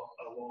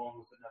along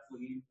with the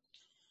Nephilim?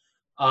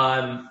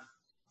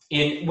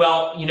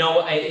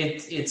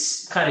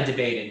 It's kind of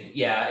debated.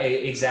 Yeah,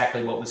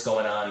 exactly what was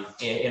going on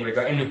in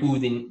regard and who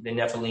the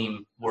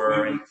Nephilim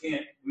were. We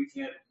can't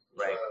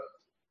right.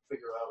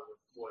 Figure out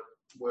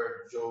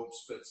where Job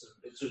fits.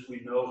 It's just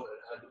we know that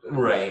it had to be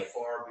right.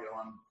 far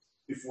beyond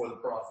before the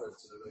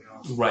prophets and everything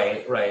else.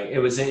 Right. It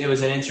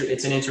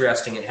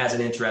has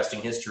an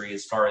interesting history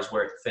as far as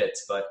where it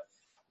fits, but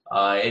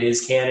it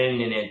is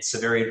canon and it's a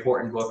very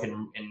important book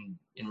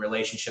in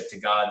relationship to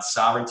God's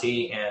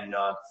sovereignty and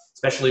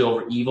especially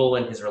over evil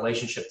and his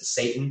relationship to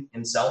Satan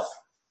himself.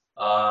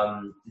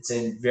 It's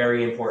a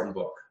very important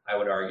book, I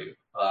would argue.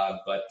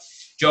 But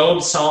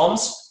Job,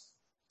 Psalms,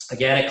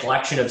 again, a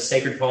collection of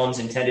sacred poems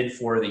intended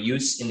for the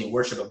use in the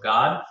worship of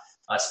God,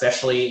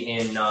 especially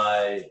in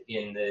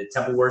the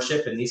temple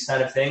worship and these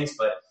kind of things.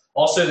 But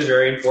also they're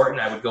very important.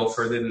 I would go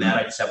further than that.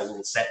 I just have a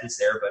little sentence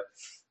there, but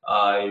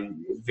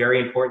very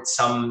important.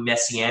 Some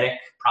messianic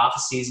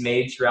prophecies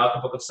made throughout the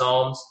book of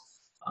Psalms.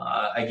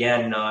 I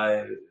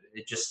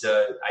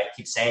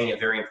keep saying a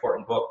very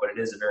important book, but it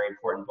is a very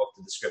important book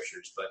to the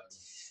scriptures. But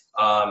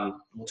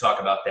we'll talk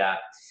about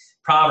that.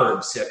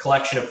 Proverbs, a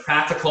collection of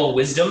practical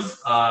wisdom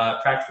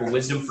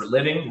for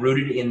living,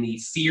 rooted in the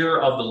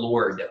fear of the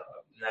Lord.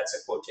 And that's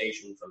a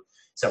quotation from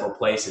several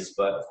places.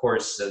 But of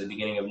course, the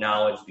beginning of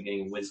knowledge, the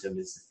beginning of wisdom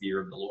is the fear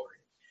of the Lord.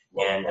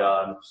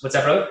 What's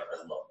that, brother? I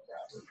love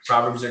Proverbs.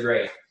 Proverbs are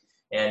great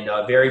and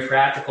very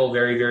practical,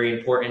 very, very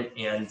important.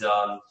 And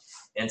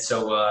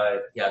so,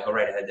 go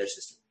right ahead there,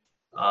 sister.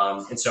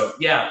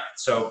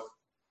 So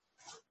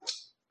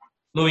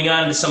moving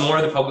on to some more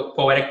of the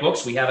poetic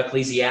books, we have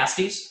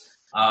Ecclesiastes,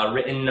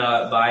 written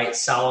by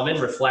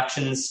Solomon,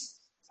 reflections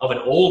of an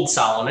old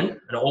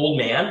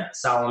man,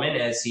 Solomon,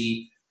 as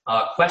he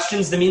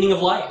questions the meaning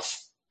of life.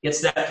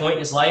 Gets to that point in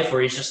his life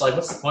where he's just like,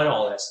 what's the point of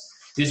all this?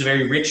 He was a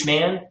very rich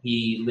man.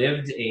 He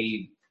lived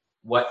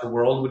what the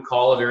world would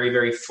call a very,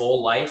 very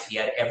full life. He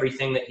had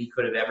everything that he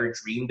could have ever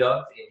dreamed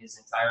of in his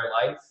entire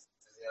life.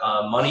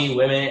 Money,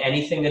 women,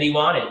 anything that he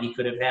wanted, he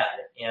could have had.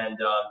 And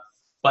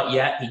but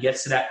yet he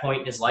gets to that point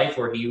in his life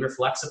where he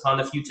reflects upon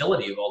the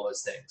futility of all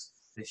those things,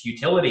 the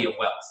futility of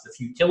wealth, the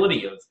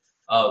futility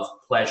of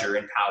pleasure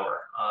and power,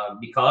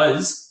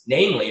 because,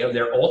 namely, of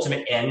their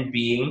ultimate end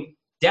being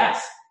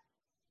death.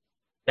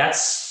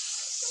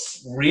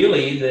 That's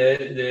really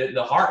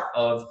the heart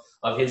of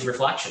his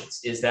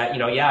reflections, is that,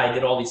 I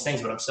did all these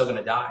things, but I'm still going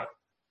to die.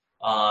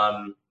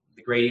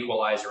 The great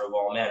equalizer of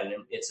all men.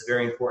 And it's a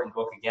very important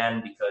book,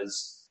 again,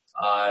 because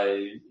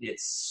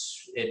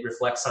it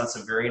reflects on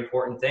some very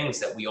important things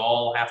that we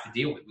all have to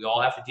deal with. We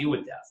all have to deal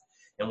with death,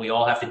 and we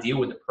all have to deal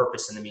with the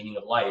purpose and the meaning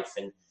of life,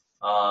 and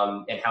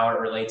how it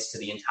relates to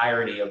the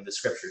entirety of the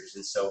scriptures.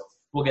 And so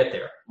we'll get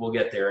there,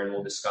 and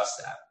we'll discuss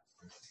that.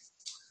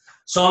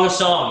 Song of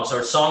Songs,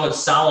 or Song of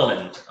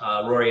Solomon.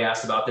 Rory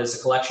asked about this,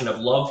 a collection of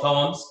love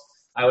poems,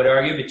 I would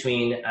argue,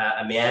 between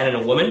a man and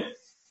a woman,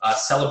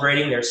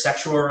 celebrating their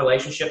sexual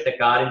relationship that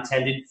God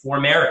intended for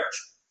marriage.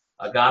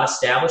 God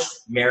established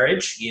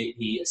marriage.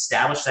 He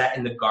established that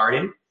in the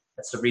garden.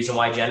 That's the reason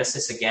why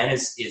Genesis, again,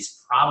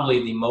 is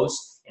probably the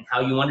most, and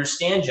how you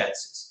understand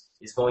Genesis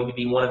is going to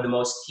be one of the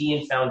most key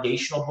and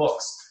foundational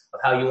books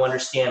of how you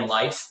understand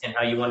life and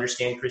how you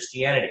understand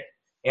Christianity,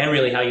 and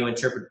really how you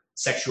interpret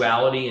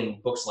sexuality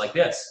in books like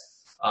this.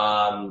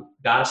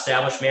 God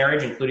established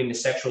marriage, including the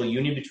sexual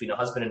union between a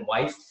husband and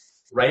wife,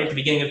 right at the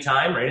beginning of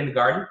time, right in the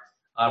garden,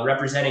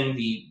 representing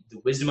the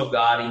wisdom of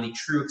God and the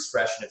true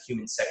expression of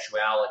human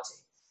sexuality.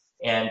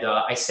 And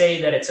I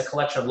say that it's a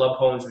collection of love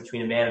poems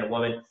between a man and a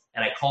woman,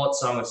 and I call it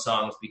Song of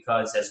Songs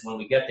because, as when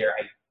we get there,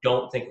 I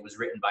don't think it was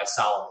written by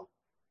Solomon.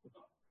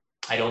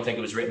 I don't think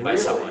it was written by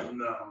Solomon.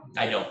 No.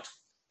 I don't.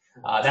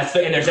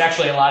 And there's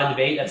actually a lot of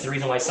debate. That's the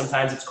reason why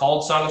sometimes it's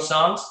called Song of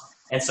Songs,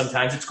 and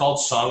sometimes it's called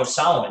Song of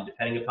Solomon,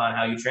 depending upon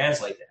how you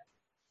translate that.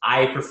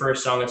 I prefer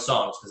Song of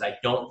Songs because I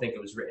don't think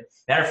it was written.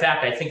 Matter of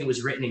fact, I think it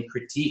was written in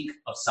critique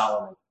of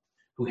Solomon,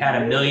 who had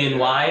 1 million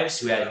wives,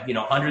 who had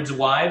hundreds of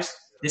wives.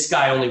 This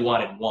guy only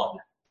wanted one.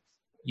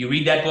 You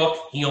read that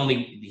book, he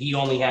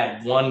only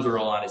had one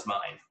girl on his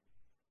mind,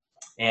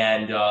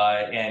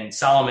 and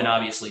Solomon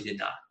obviously did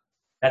not.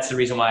 That's the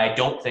reason why I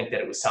don't think that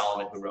it was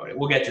Solomon who wrote it.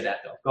 We'll get to that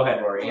though. Go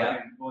ahead, Rory. Yeah.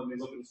 Well, I mean,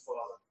 look at his father.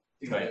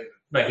 Right.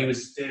 Right.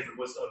 David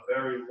was a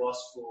very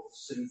lustful,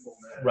 sinful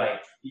man. Right.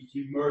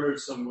 He murdered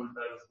someone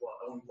that was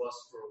own lust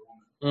for a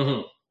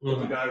woman. Mm-hmm.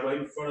 Mm-hmm. Put the guy right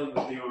in front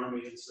of the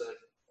army and said,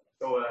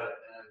 "Go at it,"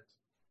 and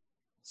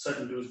sent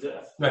him to his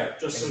death. Right.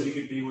 Just so he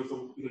could be with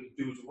the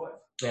dude's wife.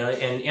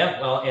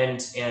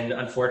 And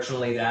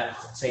unfortunately,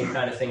 that same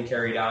kind of thing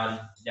carried on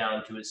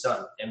down to his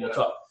son. And we'll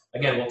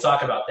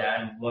talk about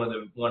that. And one of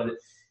the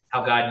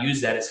how God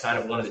used that is kind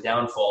of one of the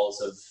downfalls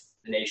of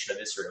the nation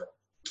of Israel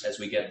as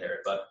we get there,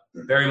 but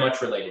very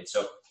much related.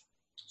 So,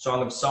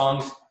 Song of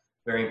Songs,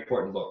 very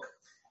important book.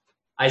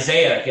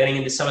 Isaiah, getting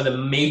into some of the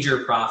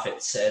major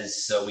prophets,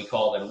 as we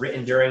call them,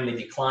 written during the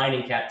decline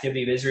and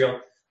captivity of Israel.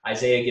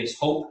 Isaiah gives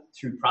hope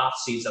through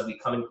prophecies of the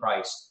coming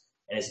Christ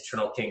and his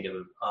eternal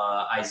kingdom.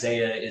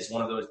 Isaiah is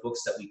one of those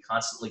books that we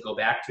constantly go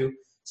back to,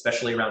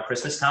 especially around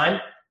Christmas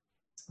time.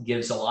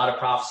 Gives a lot of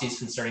prophecies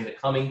concerning the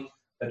coming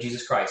of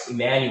Jesus Christ.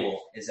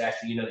 Emmanuel is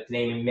actually, the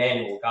name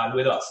Emmanuel, God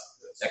with us.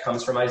 That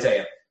comes from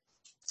Isaiah.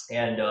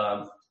 And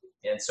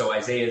so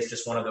Isaiah is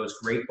just one of those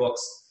great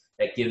books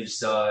that gives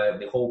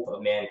the hope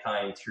of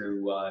mankind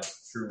through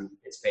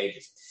its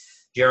pages.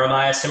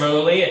 Jeremiah,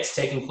 similarly, it's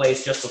taking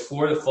place just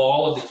before the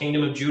fall of the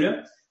kingdom of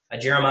Judah.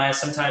 Jeremiah,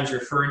 sometimes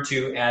referred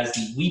to as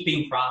the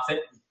weeping prophet,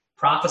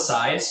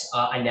 prophesies,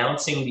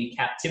 announcing the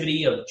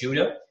captivity of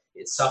Judah,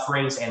 its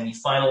sufferings, and the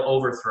final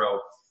overthrow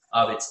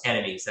of its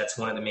enemies. That's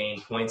one of the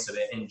main points of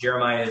it. And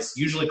Jeremiah is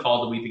usually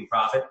called the weeping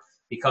prophet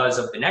because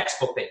of the next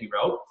book that he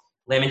wrote,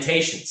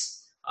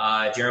 Lamentations.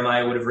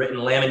 Jeremiah would have written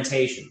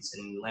Lamentations,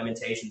 and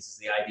Lamentations is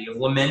the idea of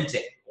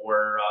lamenting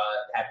or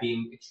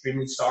being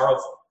extremely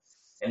sorrowful.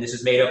 And this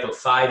is made up of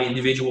 5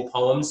 individual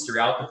poems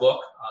throughout the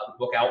book. The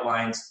book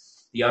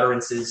outlines the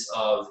utterances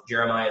of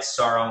Jeremiah's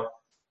sorrow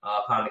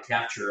upon the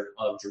capture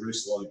of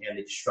Jerusalem and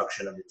the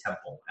destruction of the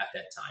temple at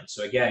that time.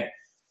 So again,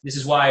 this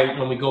is why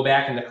when we go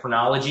back in the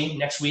chronology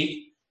next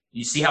week,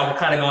 you see how we're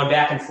kind of going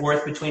back and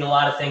forth between a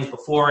lot of things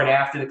before and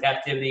after the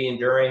captivity and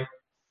during.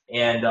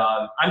 And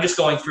I'm just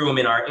going through them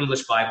in our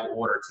English Bible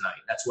order tonight.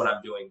 That's what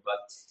I'm doing. But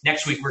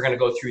next week, we're going to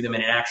go through them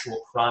in an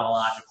actual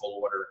chronological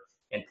order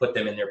and put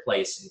them in their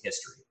place in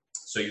history.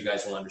 So you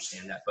guys will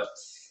understand that. But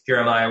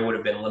Jeremiah would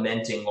have been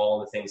lamenting all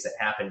the things that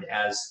happened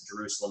as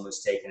Jerusalem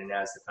was taken and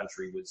as the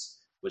country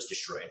was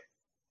destroyed.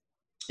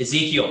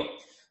 Ezekiel.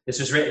 This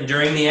was written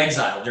during the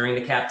exile, during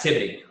the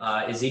captivity.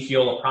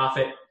 Ezekiel, a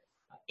prophet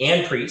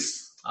and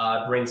priest,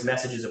 brings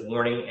messages of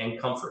warning and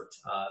comfort,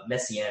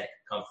 messianic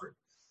comfort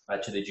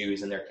to the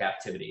Jews in their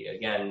captivity.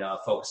 Again,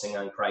 focusing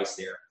on Christ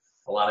there.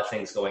 A lot of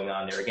things going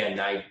on there. Again,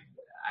 I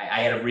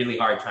had a really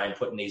hard time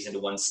putting these into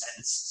one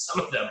sentence,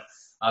 some of them,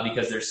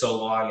 because they're so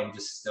long and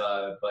just,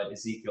 but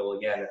Ezekiel,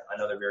 again,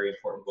 another very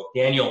important book.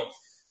 Daniel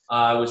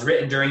was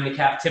written during the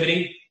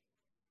captivity.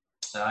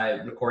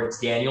 It records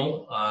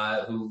Daniel,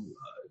 who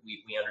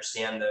we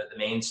understand the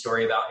main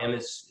story about him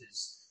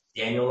is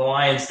Daniel in the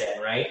lion's den,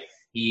 right?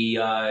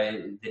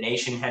 The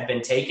nation had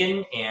been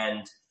taken,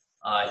 and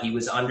he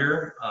was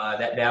under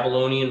that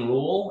Babylonian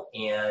rule,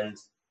 and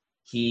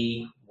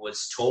he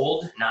was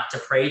told not to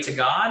pray to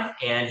God,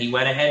 and he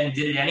went ahead and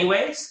did it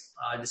anyways,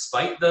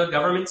 despite the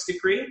government's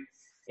decree.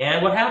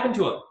 And what happened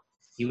to him?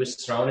 He was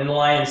thrown in the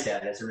lion's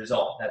den as a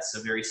result. That's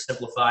a very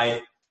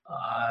simplified,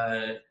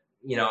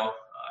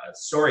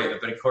 story of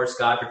it. But of course,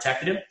 God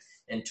protected him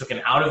and took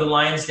him out of the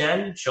lion's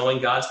den,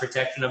 showing God's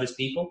protection of his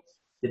people.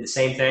 Did the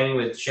same thing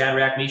with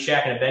Shadrach,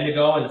 Meshach, and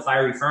Abednego in the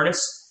fiery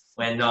furnace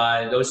when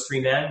those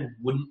 3 men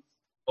wouldn't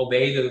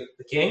obey the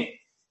king.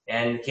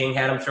 And the king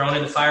had him thrown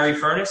in the fiery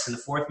furnace, and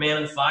the 4th man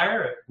in the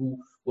fire, who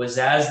was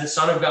as the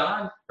Son of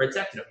God,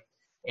 protected him.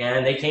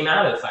 And they came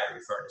out of the fiery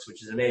furnace,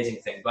 which is an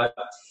amazing thing. But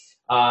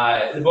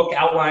the book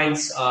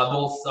outlines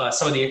both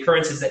some of the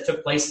occurrences that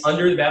took place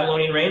under the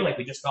Babylonian reign, like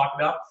we just talked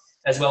about,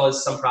 as well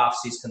as some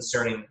prophecies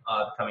concerning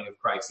the coming of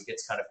Christ. It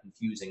gets kind of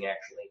confusing,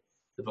 actually,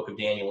 the book of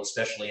Daniel,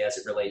 especially as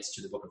it relates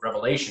to the book of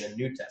Revelation in the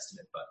New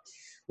Testament. But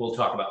we'll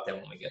talk about that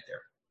when we get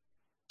there.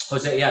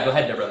 Jose, yeah, go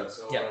ahead there, brother.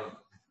 So, yeah.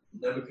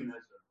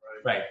 Nebuchadnezzar,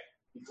 right? Right.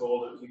 He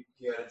told it,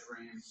 he had a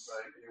dream,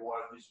 right? And he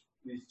wanted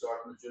these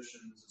dark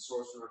magicians and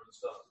sorcerers and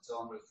stuff to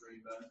tell him what his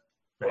dream meant.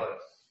 Right.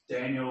 But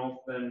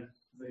Daniel then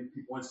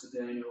he points to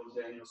Daniel, and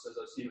Daniel says,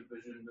 I've seen a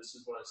vision, this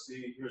is what I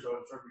see, here's how I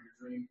interpret your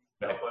dream,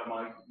 Right. not by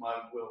my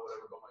will,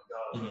 whatever, but my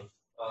God. Mm-hmm.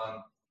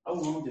 How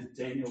long did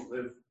Daniel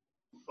live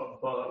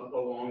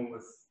along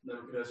with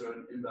Nebuchadnezzar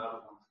in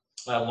Babylon?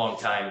 A long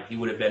time. He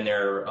would have been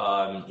there.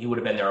 He would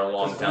have been there a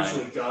long time.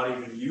 Eventually, God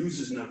even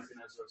uses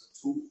Nebuchadnezzar as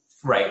a tool.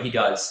 Right, he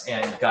does,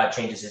 and God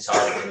changes his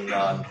heart,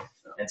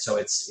 and so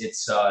it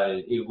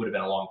would have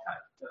been a long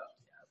time. Yeah.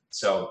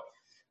 So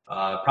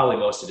probably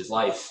most of his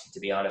life, to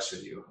be honest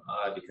with you,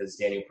 because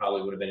Daniel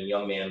probably would have been a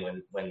young man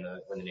when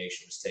the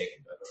nation was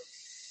taken. But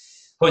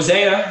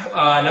Hosea,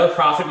 another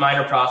prophet,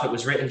 minor prophet,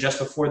 was written just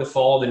before the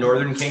fall of the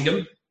northern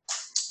kingdom.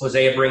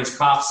 Hosea brings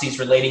prophecies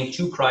relating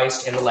to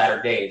Christ and the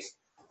latter days.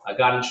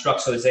 God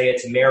instructs Hosea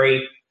to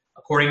marry,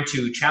 according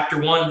to chapter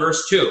 1,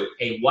 verse 2,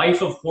 a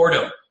wife of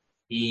whoredom.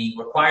 He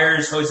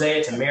requires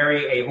Hosea to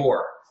marry a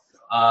whore,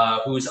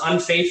 whose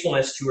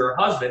unfaithfulness to her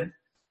husband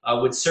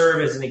would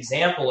serve as an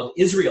example of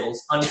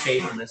Israel's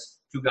unfaithfulness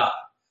to God.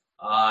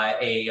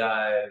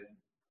 An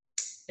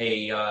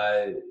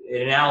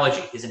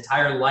analogy. His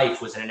entire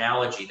life was an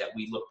analogy that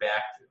we look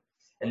back to.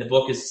 And the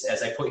book is,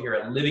 as I put here,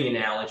 a living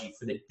analogy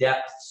for the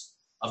depths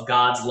of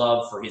God's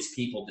love for his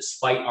people,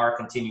 despite our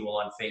continual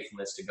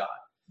unfaithfulness to God.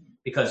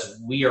 Because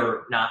we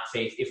are not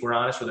faithful. If we're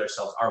honest with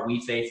ourselves, are we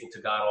faithful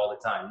to God all the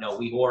time? No,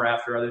 we whore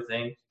after other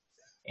things,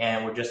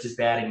 and we're just as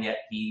bad, and yet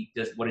he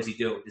does. What does he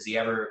do? Does he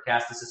ever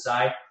cast us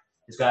aside?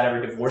 Does God ever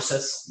divorce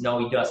us? No,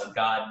 he doesn't.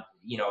 God,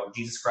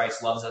 Jesus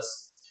Christ loves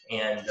us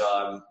and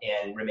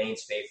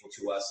remains faithful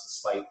to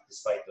us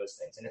despite those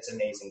things, and it's an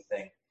amazing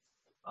thing.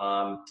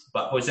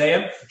 But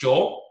Hosea,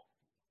 Joel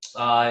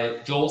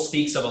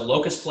speaks of a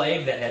locust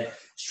plague that had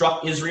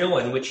struck Israel,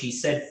 in which he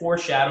said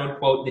foreshadowed,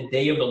 quote, the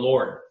day of the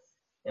Lord.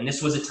 And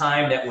this was a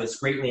time that was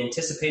greatly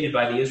anticipated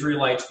by the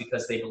Israelites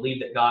because they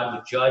believed that God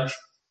would judge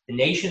the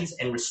nations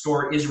and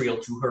restore Israel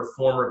to her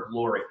former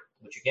glory,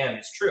 which again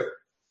is true.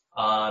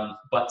 And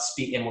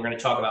we're going to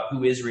talk about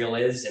who Israel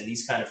is and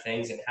these kind of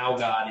things and how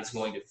God is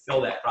going to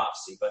fulfill that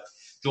prophecy. But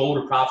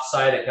Joel would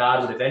prophesy that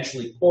God would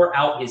eventually pour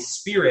out his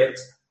spirit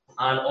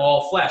on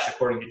all flesh,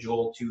 according to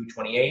Joel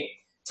 2:28,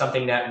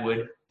 something that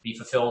would be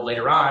fulfilled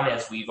later on,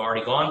 as we've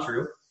already gone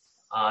through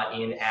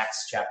in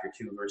Acts chapter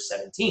 2, verse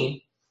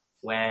 17,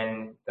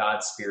 when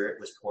God's Spirit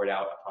was poured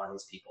out upon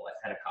his people at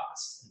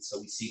Pentecost. And so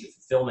we see the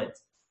fulfillment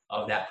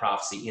of that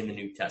prophecy in the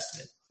New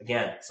Testament.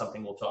 Again,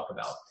 something we'll talk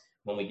about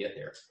when we get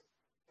there.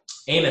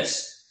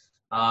 Amos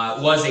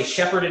was a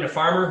shepherd and a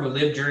farmer who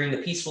lived during the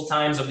peaceful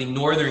times of the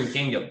northern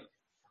kingdom,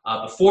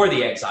 before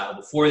the exile,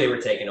 before they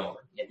were taken over.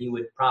 And he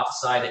would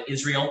prophesy that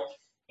Israel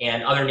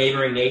and other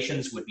neighboring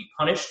nations would be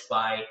punished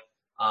by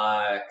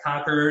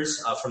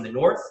conquerors from the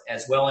north,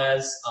 as well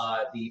as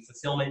the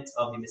fulfillment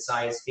of the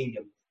Messiah's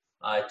kingdom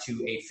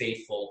to a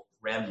faithful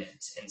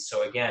remnant. And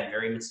so again,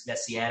 very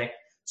messianic,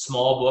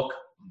 small book,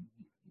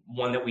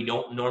 one that we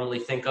don't normally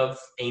think of,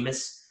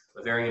 Amos,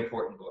 a very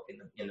important book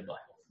in the Bible.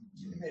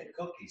 He made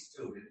cookies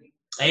too, didn't he?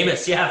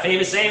 Amos, yeah,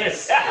 famous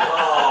Amos.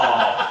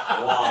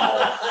 Oh,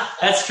 wow.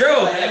 That's true.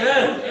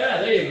 Amen.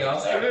 Yeah, there you go.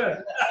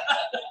 Amen.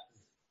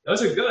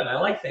 Those are good. I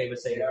like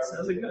famous Amos.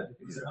 Those are good.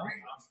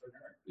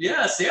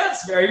 Yes,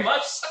 very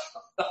much so.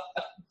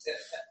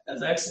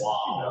 That's excellent.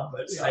 Wow.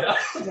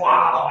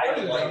 Wow.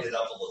 I lighten it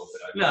up a little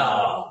bit.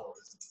 No.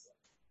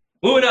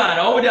 Moving on,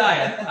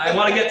 Obadiah. I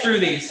want to get through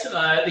these.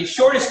 The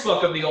shortest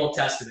book of the Old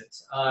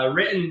Testament,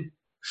 written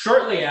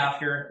shortly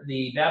after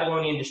the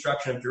Babylonian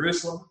destruction of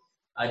Jerusalem.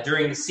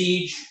 During the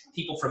siege,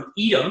 people from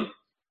Edom,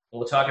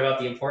 we'll talk about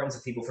the importance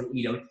of people from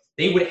Edom,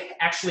 they would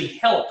actually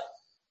help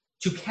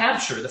to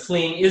capture the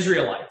fleeing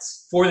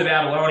Israelites for the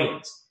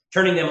Babylonians,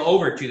 turning them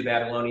over to the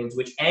Babylonians,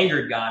 which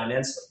angered God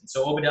immensely. And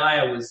so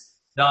Obadiah would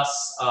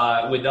thus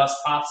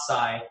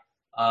prophesy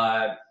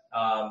of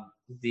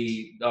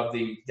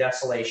the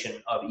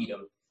desolation of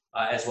Edom,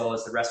 as well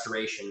as the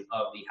restoration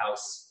of the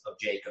house of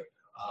Jacob.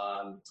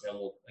 And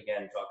we'll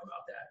again talk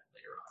about that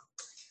later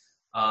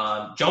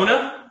on.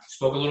 Jonah,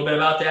 spoke a little bit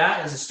about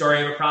that, as a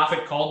story of a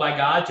prophet called by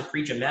God to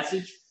preach a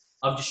message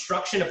of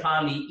destruction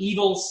upon the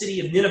evil city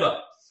of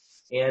Nineveh.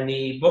 And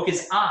the book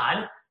is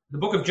odd. The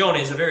book of Jonah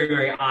is a very,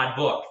 very odd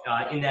book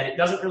in that it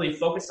doesn't really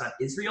focus on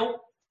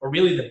Israel or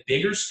really the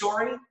bigger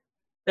story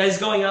that is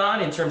going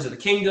on in terms of the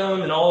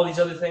kingdom and all of these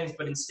other things,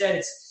 but instead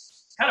it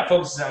kind of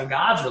focuses on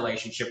God's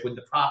relationship with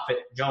the prophet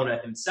Jonah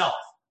himself,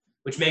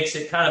 which makes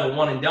it kind of a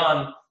one and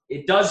done.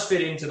 It does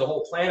fit into the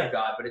whole plan of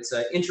God, but it's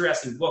an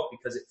interesting book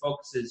because it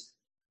focuses,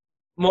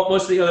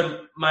 most of the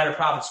other minor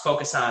prophets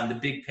focus on the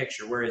big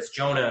picture, whereas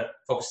Jonah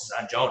focuses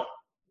on Jonah.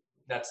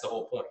 That's the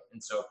whole point.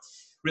 And so,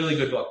 really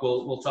good book.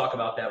 We'll talk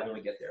about that when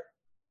we get there.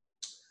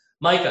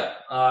 Micah,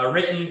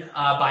 written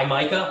by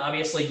Micah,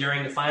 obviously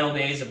during the final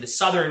days of the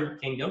southern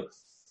kingdom,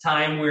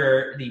 time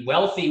where the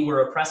wealthy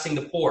were oppressing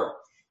the poor.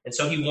 And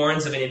so he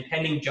warns of an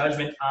impending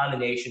judgment on the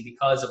nation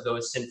because of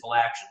those sinful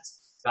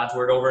actions. God's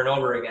word over and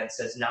over again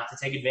says not to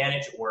take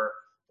advantage or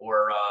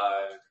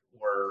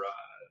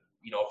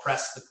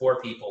oppress the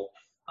poor people.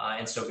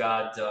 And so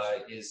God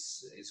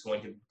is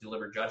going to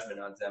deliver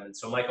judgment on them. And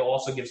so Micah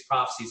also gives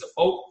prophecies of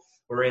hope,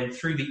 wherein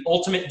through the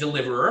ultimate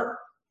deliverer,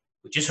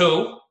 which is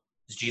who?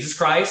 It's Jesus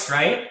Christ,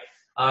 right?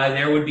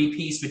 There would be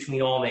peace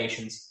between all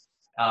nations,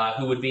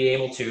 who would be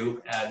able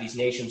to, these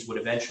nations would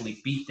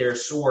eventually beat their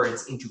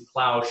swords into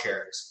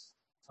plowshares,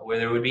 where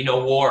there would be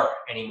no war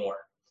anymore.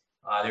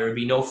 There would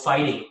be no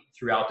fighting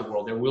throughout the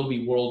world. There will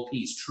be world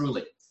peace,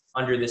 truly,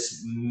 under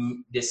this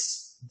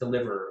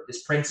deliverer,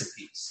 this Prince of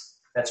Peace.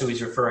 That's who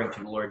he's referring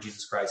to, the Lord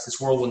Jesus Christ. This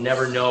world will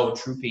never know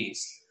true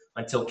peace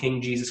until King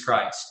Jesus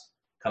Christ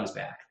comes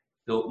back.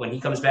 When he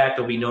comes back,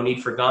 there'll be no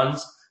need for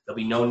guns. There'll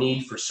be no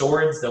need for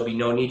swords. There'll be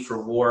no need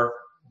for war,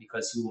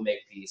 because he will make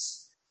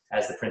peace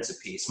as the Prince of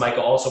Peace.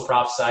 Micah also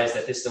prophesies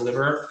that this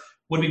deliverer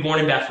would be born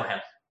in Bethlehem.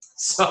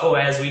 So,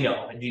 as we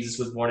know, Jesus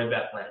was born in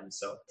Bethlehem.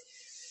 So,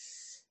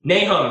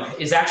 Nahum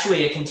is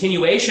actually a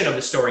continuation of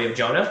the story of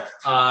Jonah.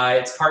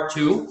 It's part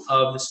 2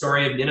 of the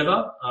story of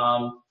Nineveh.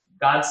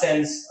 God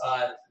sends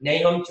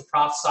Nahum to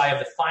prophesy of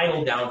the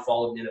final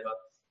downfall of Nineveh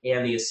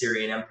and the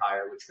Assyrian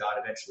Empire, which God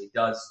eventually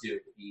does do.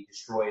 He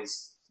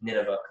destroys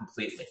Nineveh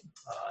completely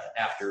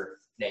after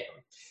Nahum.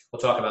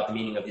 We'll talk about the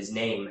meaning of his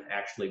name,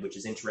 actually, which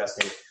is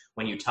interesting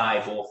when you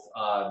tie both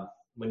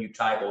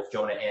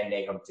Jonah and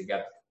Nahum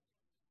together.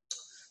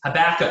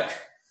 Habakkuk,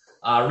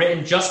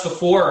 written just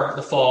before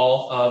the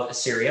fall of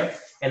Assyria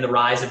and the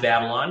rise of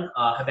Babylon.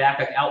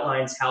 Habakkuk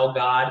outlines how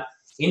God,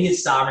 in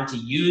his sovereignty,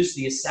 used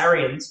the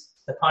Assyrians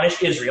to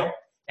punish Israel,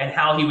 and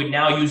how he would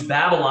now use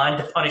Babylon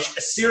to punish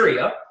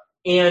Assyria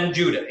and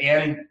Judah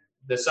and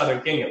the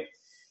southern kingdom.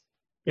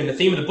 And the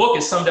theme of the book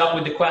is summed up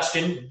with the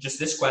question, just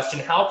this question: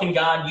 how can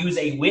God use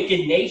a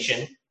wicked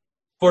nation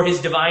for his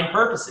divine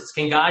purposes?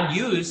 Can God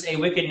use a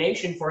wicked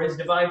nation for his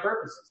divine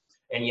purposes?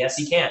 And yes,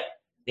 he can.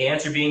 The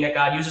answer being that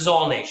God uses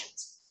all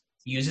nations.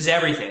 He uses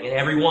everything and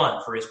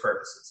everyone for his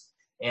purposes.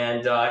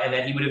 And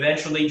that he would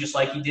eventually, just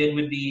like he did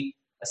with the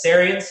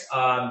Assyrians,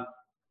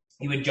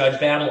 he would judge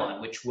Babylon,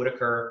 which would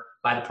occur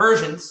by the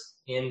Persians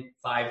in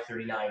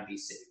 539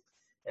 BC.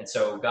 And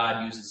so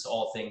God uses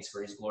all things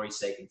for his glory's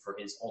sake and for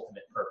his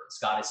ultimate purpose.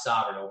 God is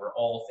sovereign over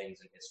all things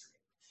in history,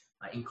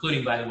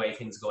 including, by the way,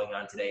 things going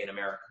on today in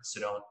America. So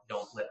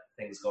don't let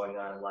things going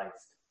on in life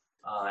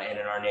and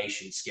in our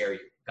nation scare you.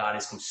 God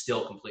is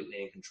still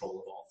completely in control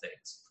of all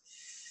things.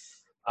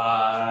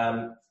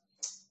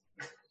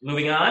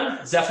 Moving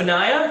on,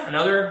 Zephaniah,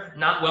 another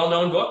not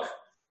well-known book,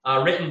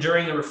 written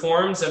during the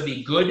reforms of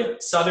the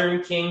good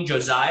southern king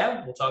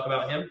Josiah. We'll talk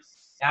about him.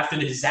 After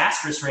the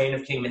disastrous reign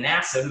of King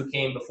Manasseh, who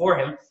came before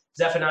him,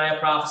 Zephaniah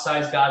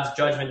prophesies God's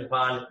judgment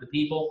upon the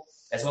people,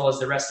 as well as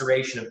the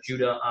restoration of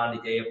Judah on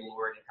the day of the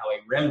Lord, and how a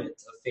remnant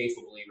of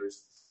faithful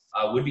believers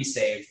would be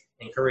saved,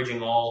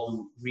 encouraging all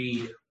who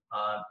read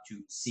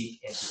to seek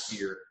and to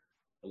fear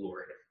the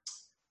Lord.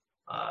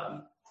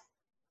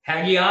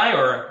 Haggai,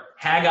 or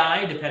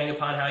Haggai, depending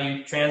upon how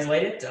you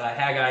translate it.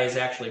 Haggai is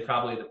actually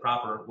probably the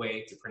proper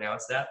way to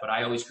pronounce that, but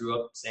I always grew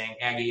up saying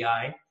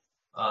Haggai.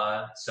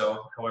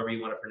 So however you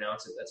want to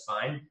pronounce it, that's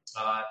fine.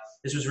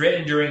 This was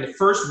written during the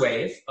first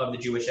wave of the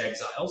Jewish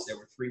exiles. There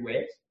were 3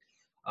 waves.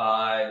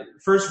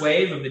 First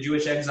wave of the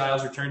Jewish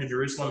exiles returned to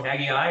Jerusalem.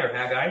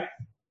 Haggai,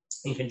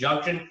 in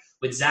conjunction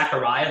with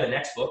Zechariah, the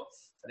next book,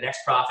 the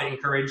next prophet,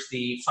 encouraged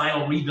the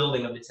final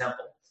rebuilding of the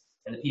temple.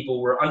 And the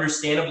people were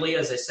understandably,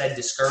 as I said,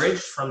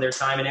 discouraged from their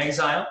time in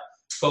exile,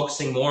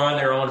 focusing more on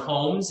their own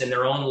homes and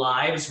their own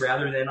lives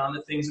rather than on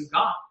the things of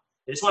God.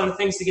 They just wanted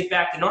things to get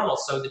back to normal.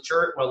 So the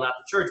church, well, not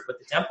the church, but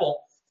the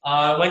temple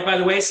went by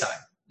the wayside.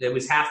 It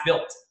was half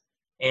built.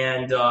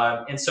 And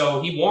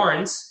so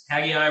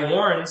Haggai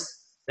warns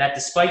that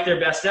despite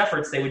their best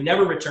efforts, they would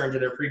never return to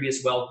their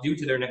previous wealth due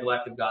to their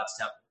neglect of God's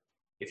temple.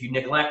 If you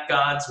neglect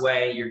God's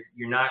way, you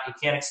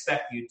can't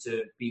expect you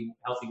to be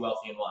healthy,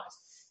 wealthy, and wise.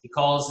 He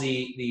calls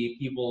the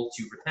people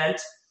to repent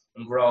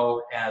and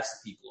grow as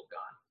the people of God.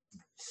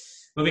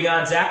 Moving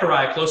on,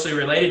 Zechariah, closely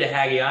related to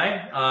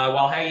Haggai.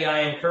 While Haggai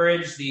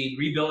encouraged the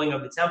rebuilding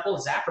of the temple,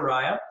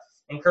 Zechariah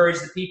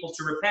encouraged the people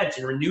to repent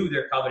and renew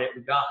their covenant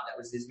with God. That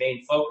was his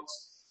main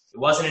focus. It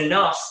wasn't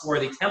enough for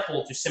the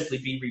temple to simply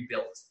be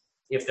rebuilt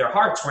if their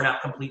hearts were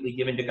not completely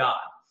given to God.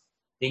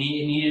 They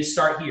needed to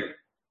start here.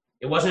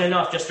 It wasn't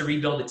enough just to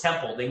rebuild the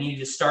temple. They needed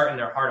to start in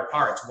their heart of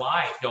hearts.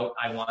 Why don't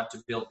I want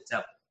to build the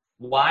temple?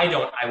 Why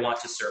don't I want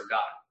to serve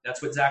God?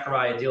 That's what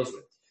Zechariah deals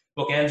with.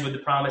 The book ends with the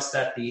promise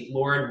that the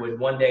Lord would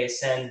one day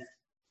send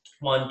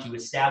one to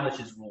establish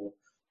his rule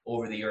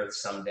over the earth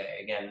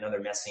someday. Again, another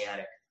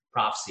messianic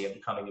prophecy of the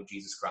coming of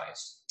Jesus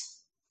Christ.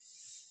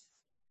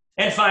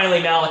 And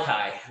finally,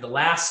 Malachi, the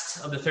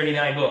last of the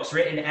 39 books,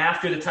 written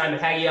after the time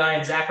of Haggai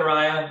and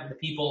Zechariah. The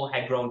people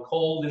had grown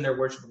cold in their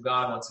worship of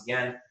God once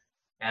again,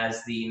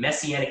 as the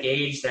messianic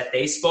age that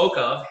they spoke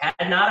of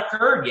had not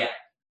occurred yet.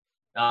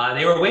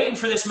 They were waiting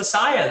for this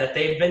Messiah that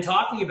they've been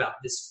talking about,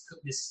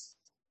 this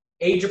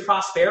age of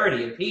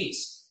prosperity and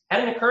peace.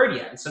 Hadn't occurred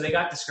yet, and so they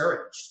got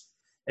discouraged.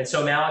 And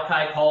so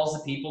Malachi calls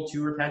the people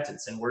to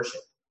repentance and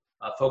worship,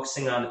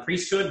 focusing on the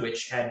priesthood,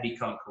 which had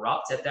become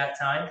corrupt at that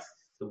time,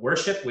 the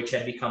worship, which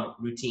had become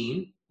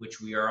routine,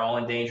 which we are all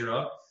in danger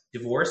of,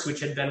 divorce,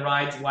 which had been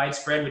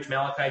widespread, which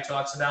Malachi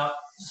talks about,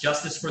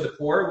 justice for the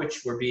poor,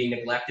 which were being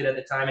neglected at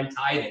the time, and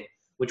tithing,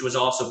 which was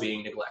also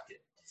being neglected.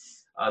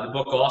 The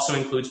book also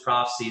includes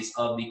prophecies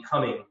of the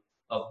coming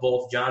of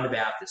both John the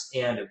Baptist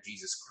and of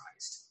Jesus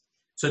Christ.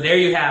 So there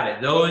you have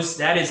it.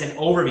 That is an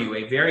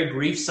overview, a very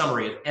brief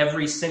summary of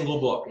every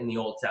single book in the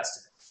Old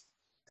Testament.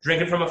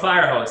 Drinking from a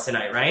fire hose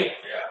tonight, right?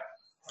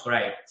 Yeah.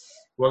 Right.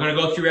 We're going to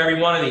go through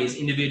every one of these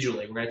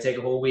individually. We're going to take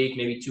a whole week,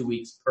 maybe 2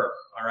 weeks per,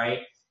 all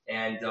right?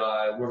 And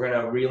we're going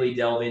to really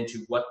delve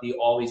into what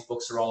all these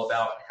books are all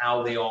about and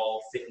how they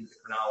all fit into the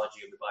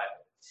chronology of the Bible.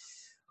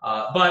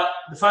 But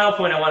the final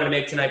point I wanted to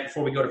make tonight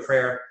before we go to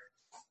prayer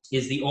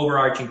is the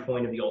overarching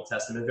point of the Old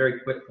Testament, a very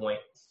quick point.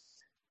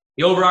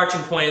 The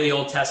overarching point of the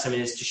Old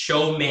Testament is to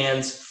show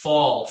man's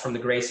fall from the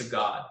grace of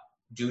God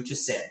due to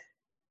sin.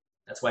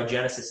 That's why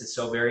Genesis is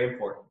so very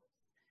important.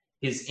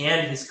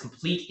 His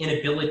complete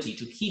inability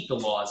to keep the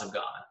laws of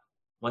God.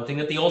 One thing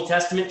that the Old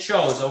Testament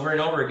shows over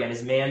and over again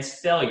is man's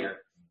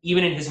failure,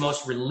 even in his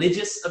most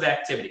religious of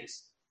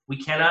activities. We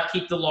cannot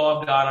keep the law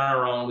of God on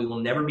our own. We will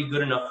never be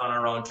good enough on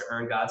our own to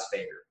earn God's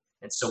favor.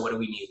 And so what do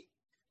we need?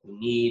 We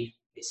need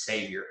a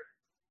Savior.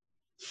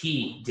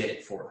 He did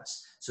it for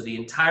us. So the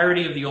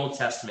entirety of the Old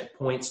Testament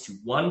points to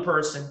one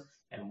person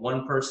and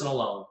one person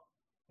alone,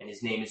 and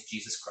his name is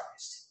Jesus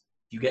Christ.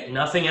 If you get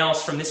nothing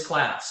else from this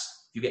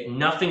class, if you get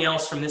nothing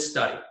else from this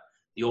study,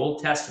 the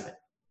Old Testament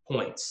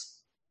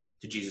points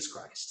to Jesus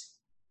Christ.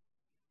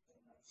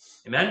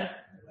 Amen?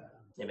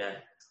 Amen.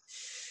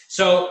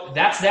 So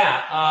that's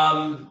that.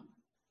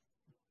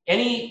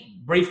 Any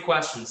brief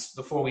questions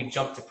before we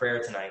jump to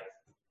prayer tonight?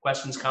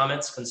 Questions,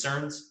 comments,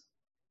 concerns?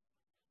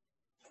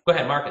 Go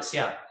ahead, Marcus.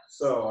 Yeah.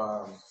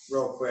 So,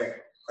 real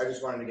quick, I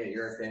just wanted to get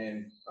your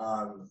opinion,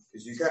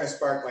 because you kind of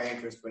sparked my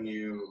interest when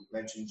you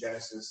mentioned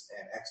Genesis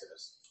and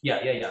Exodus.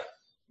 Yeah.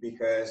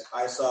 Because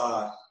I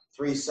saw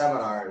 3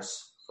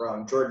 seminars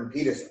from Jordan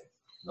Peterson.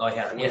 Oh,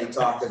 yeah. When he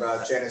talked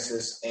about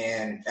Genesis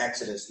and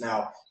Exodus.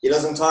 Now, he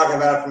doesn't talk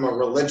about it from a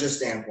religious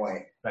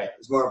standpoint. Right.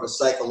 It's more of a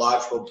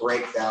psychological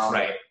breakdown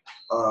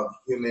of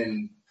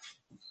human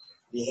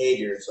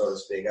behavior, so to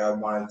speak. I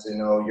wanted to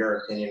know your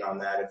opinion on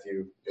that, if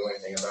you do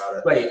anything about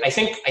it. Right. I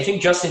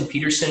think Justin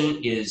Peterson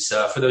is,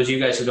 for those of you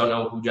guys who don't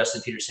know who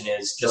Justin Peterson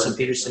is, Jordan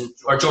Peterson,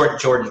 I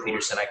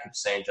keep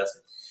saying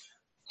Justin.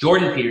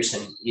 Jordan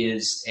Peterson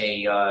is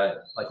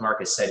like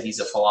Marcus said, he's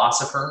a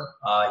philosopher.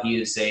 He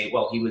was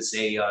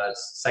a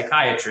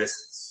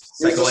psychiatrist,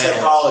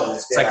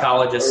 psychologist,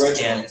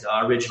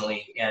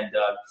 originally.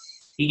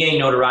 He gained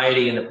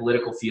notoriety in the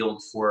political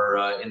field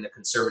in the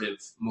conservative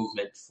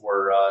movement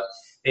for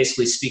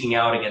basically speaking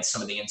out against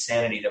some of the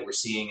insanity that we're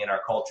seeing in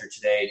our culture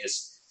today.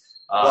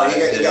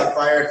 He got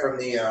fired from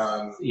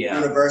the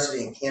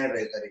university in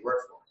Canada that he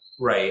worked for.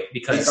 Right,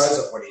 because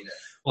of what he did.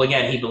 Well,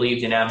 again, he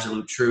believed in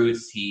absolute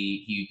truth.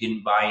 He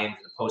didn't buy into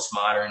the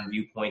postmodern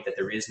viewpoint that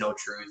there is no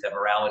truth, that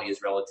morality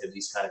is relative,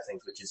 these kind of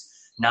things, which is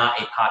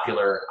not a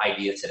popular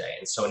idea today.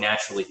 And so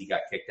naturally he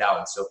got kicked out.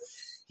 And so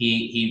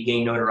he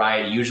gained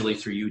notoriety usually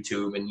through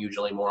YouTube and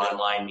usually more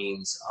online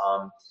means.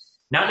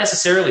 Not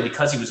necessarily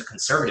because he was a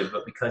conservative,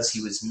 but because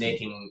he was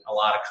making a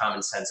lot of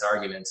common sense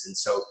arguments. And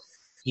so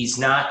he's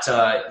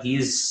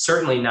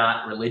certainly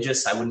not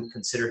religious. I wouldn't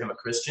consider him a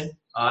Christian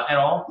at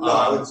all. No,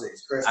 I wouldn't say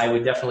he's Christian. I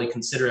would definitely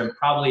consider him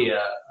probably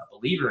a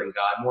believer in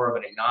God, more of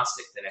an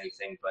agnostic than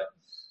anything.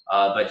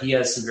 But he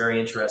has some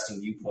very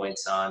interesting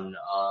viewpoints on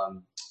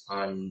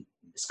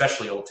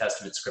especially Old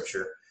Testament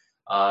scripture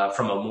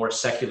from a more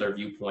secular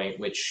viewpoint,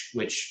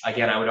 which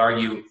again I would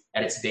argue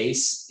at its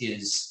base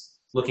is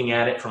looking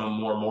at it from a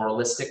more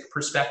moralistic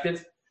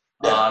perspective.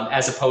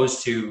 As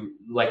opposed to,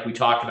 like we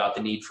talked about,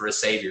 the need for a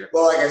savior.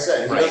 Well, like I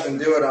said, he doesn't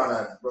do it on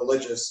a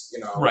religious,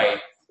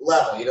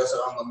 level. He does it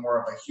on the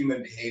more of a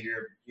human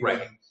behavior,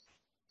 human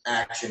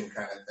action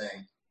kind of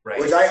thing. Right.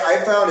 Which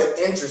I found it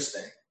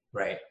interesting.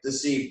 Right. To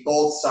see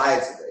both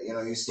sides of it.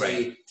 You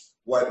see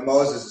what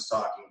Moses is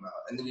talking about,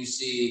 and then you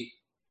see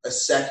a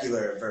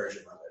secular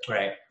version of it.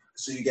 Right.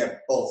 So you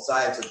get both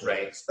sides of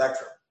the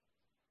spectrum.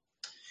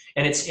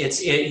 And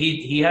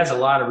he has a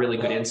lot of really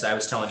good insight. I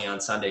was telling you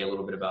on Sunday a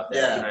little bit about that.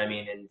 Yeah. You know what I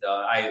mean? And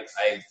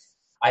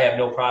I have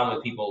no problem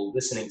with people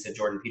listening to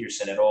Jordan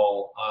Peterson at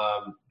all.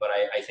 But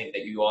I think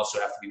that you also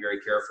have to be very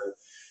careful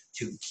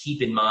to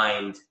keep in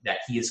mind that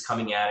he is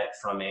coming at it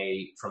from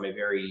a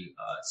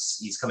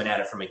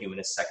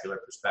humanist secular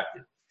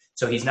perspective.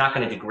 So he's not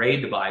going to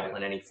degrade the Bible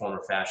in any form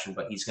or fashion,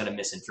 but he's going to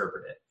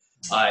misinterpret it.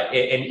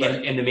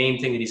 And the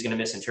main thing that he's going to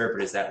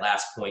misinterpret is that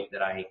last point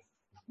that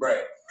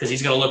because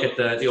he's going to look at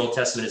the Old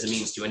Testament as a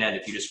means to an end.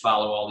 If you just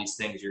follow all these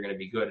things, you're going to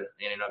be good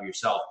in and of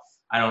yourself.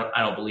 I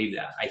don't believe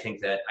that. I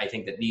think that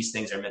these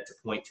things are meant to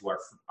point to our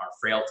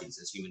frailties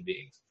as human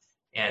beings,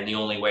 and the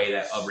only way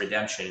of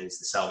redemption is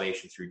the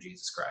salvation through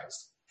Jesus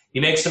Christ. He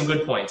makes some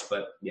good points,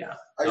 but yeah.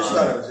 I just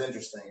thought it was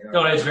interesting.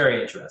 No, it's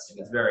very interesting.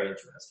 It's very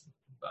interesting.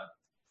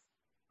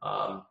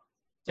 But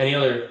any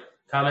other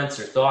comments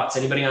or thoughts?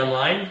 Anybody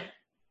online?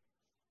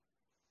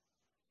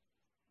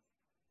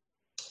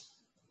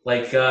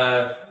 Like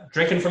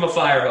drinking from a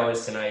fire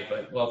hose tonight,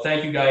 but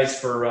thank you guys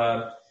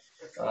for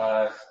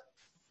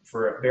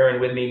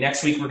bearing with me.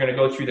 Next week we're going to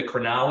go through the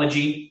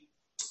chronology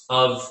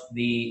of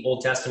the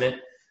Old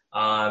Testament.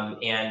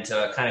 and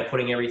kind of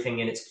putting everything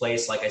in its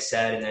place, like I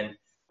said. And then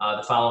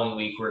the following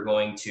week, we're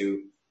going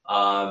to,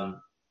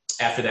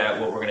 after that,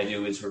 what we're going to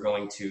do is we're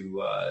going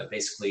to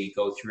basically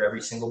go through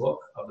every single book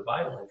of the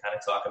Bible and kind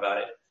of talk about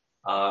it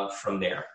from there.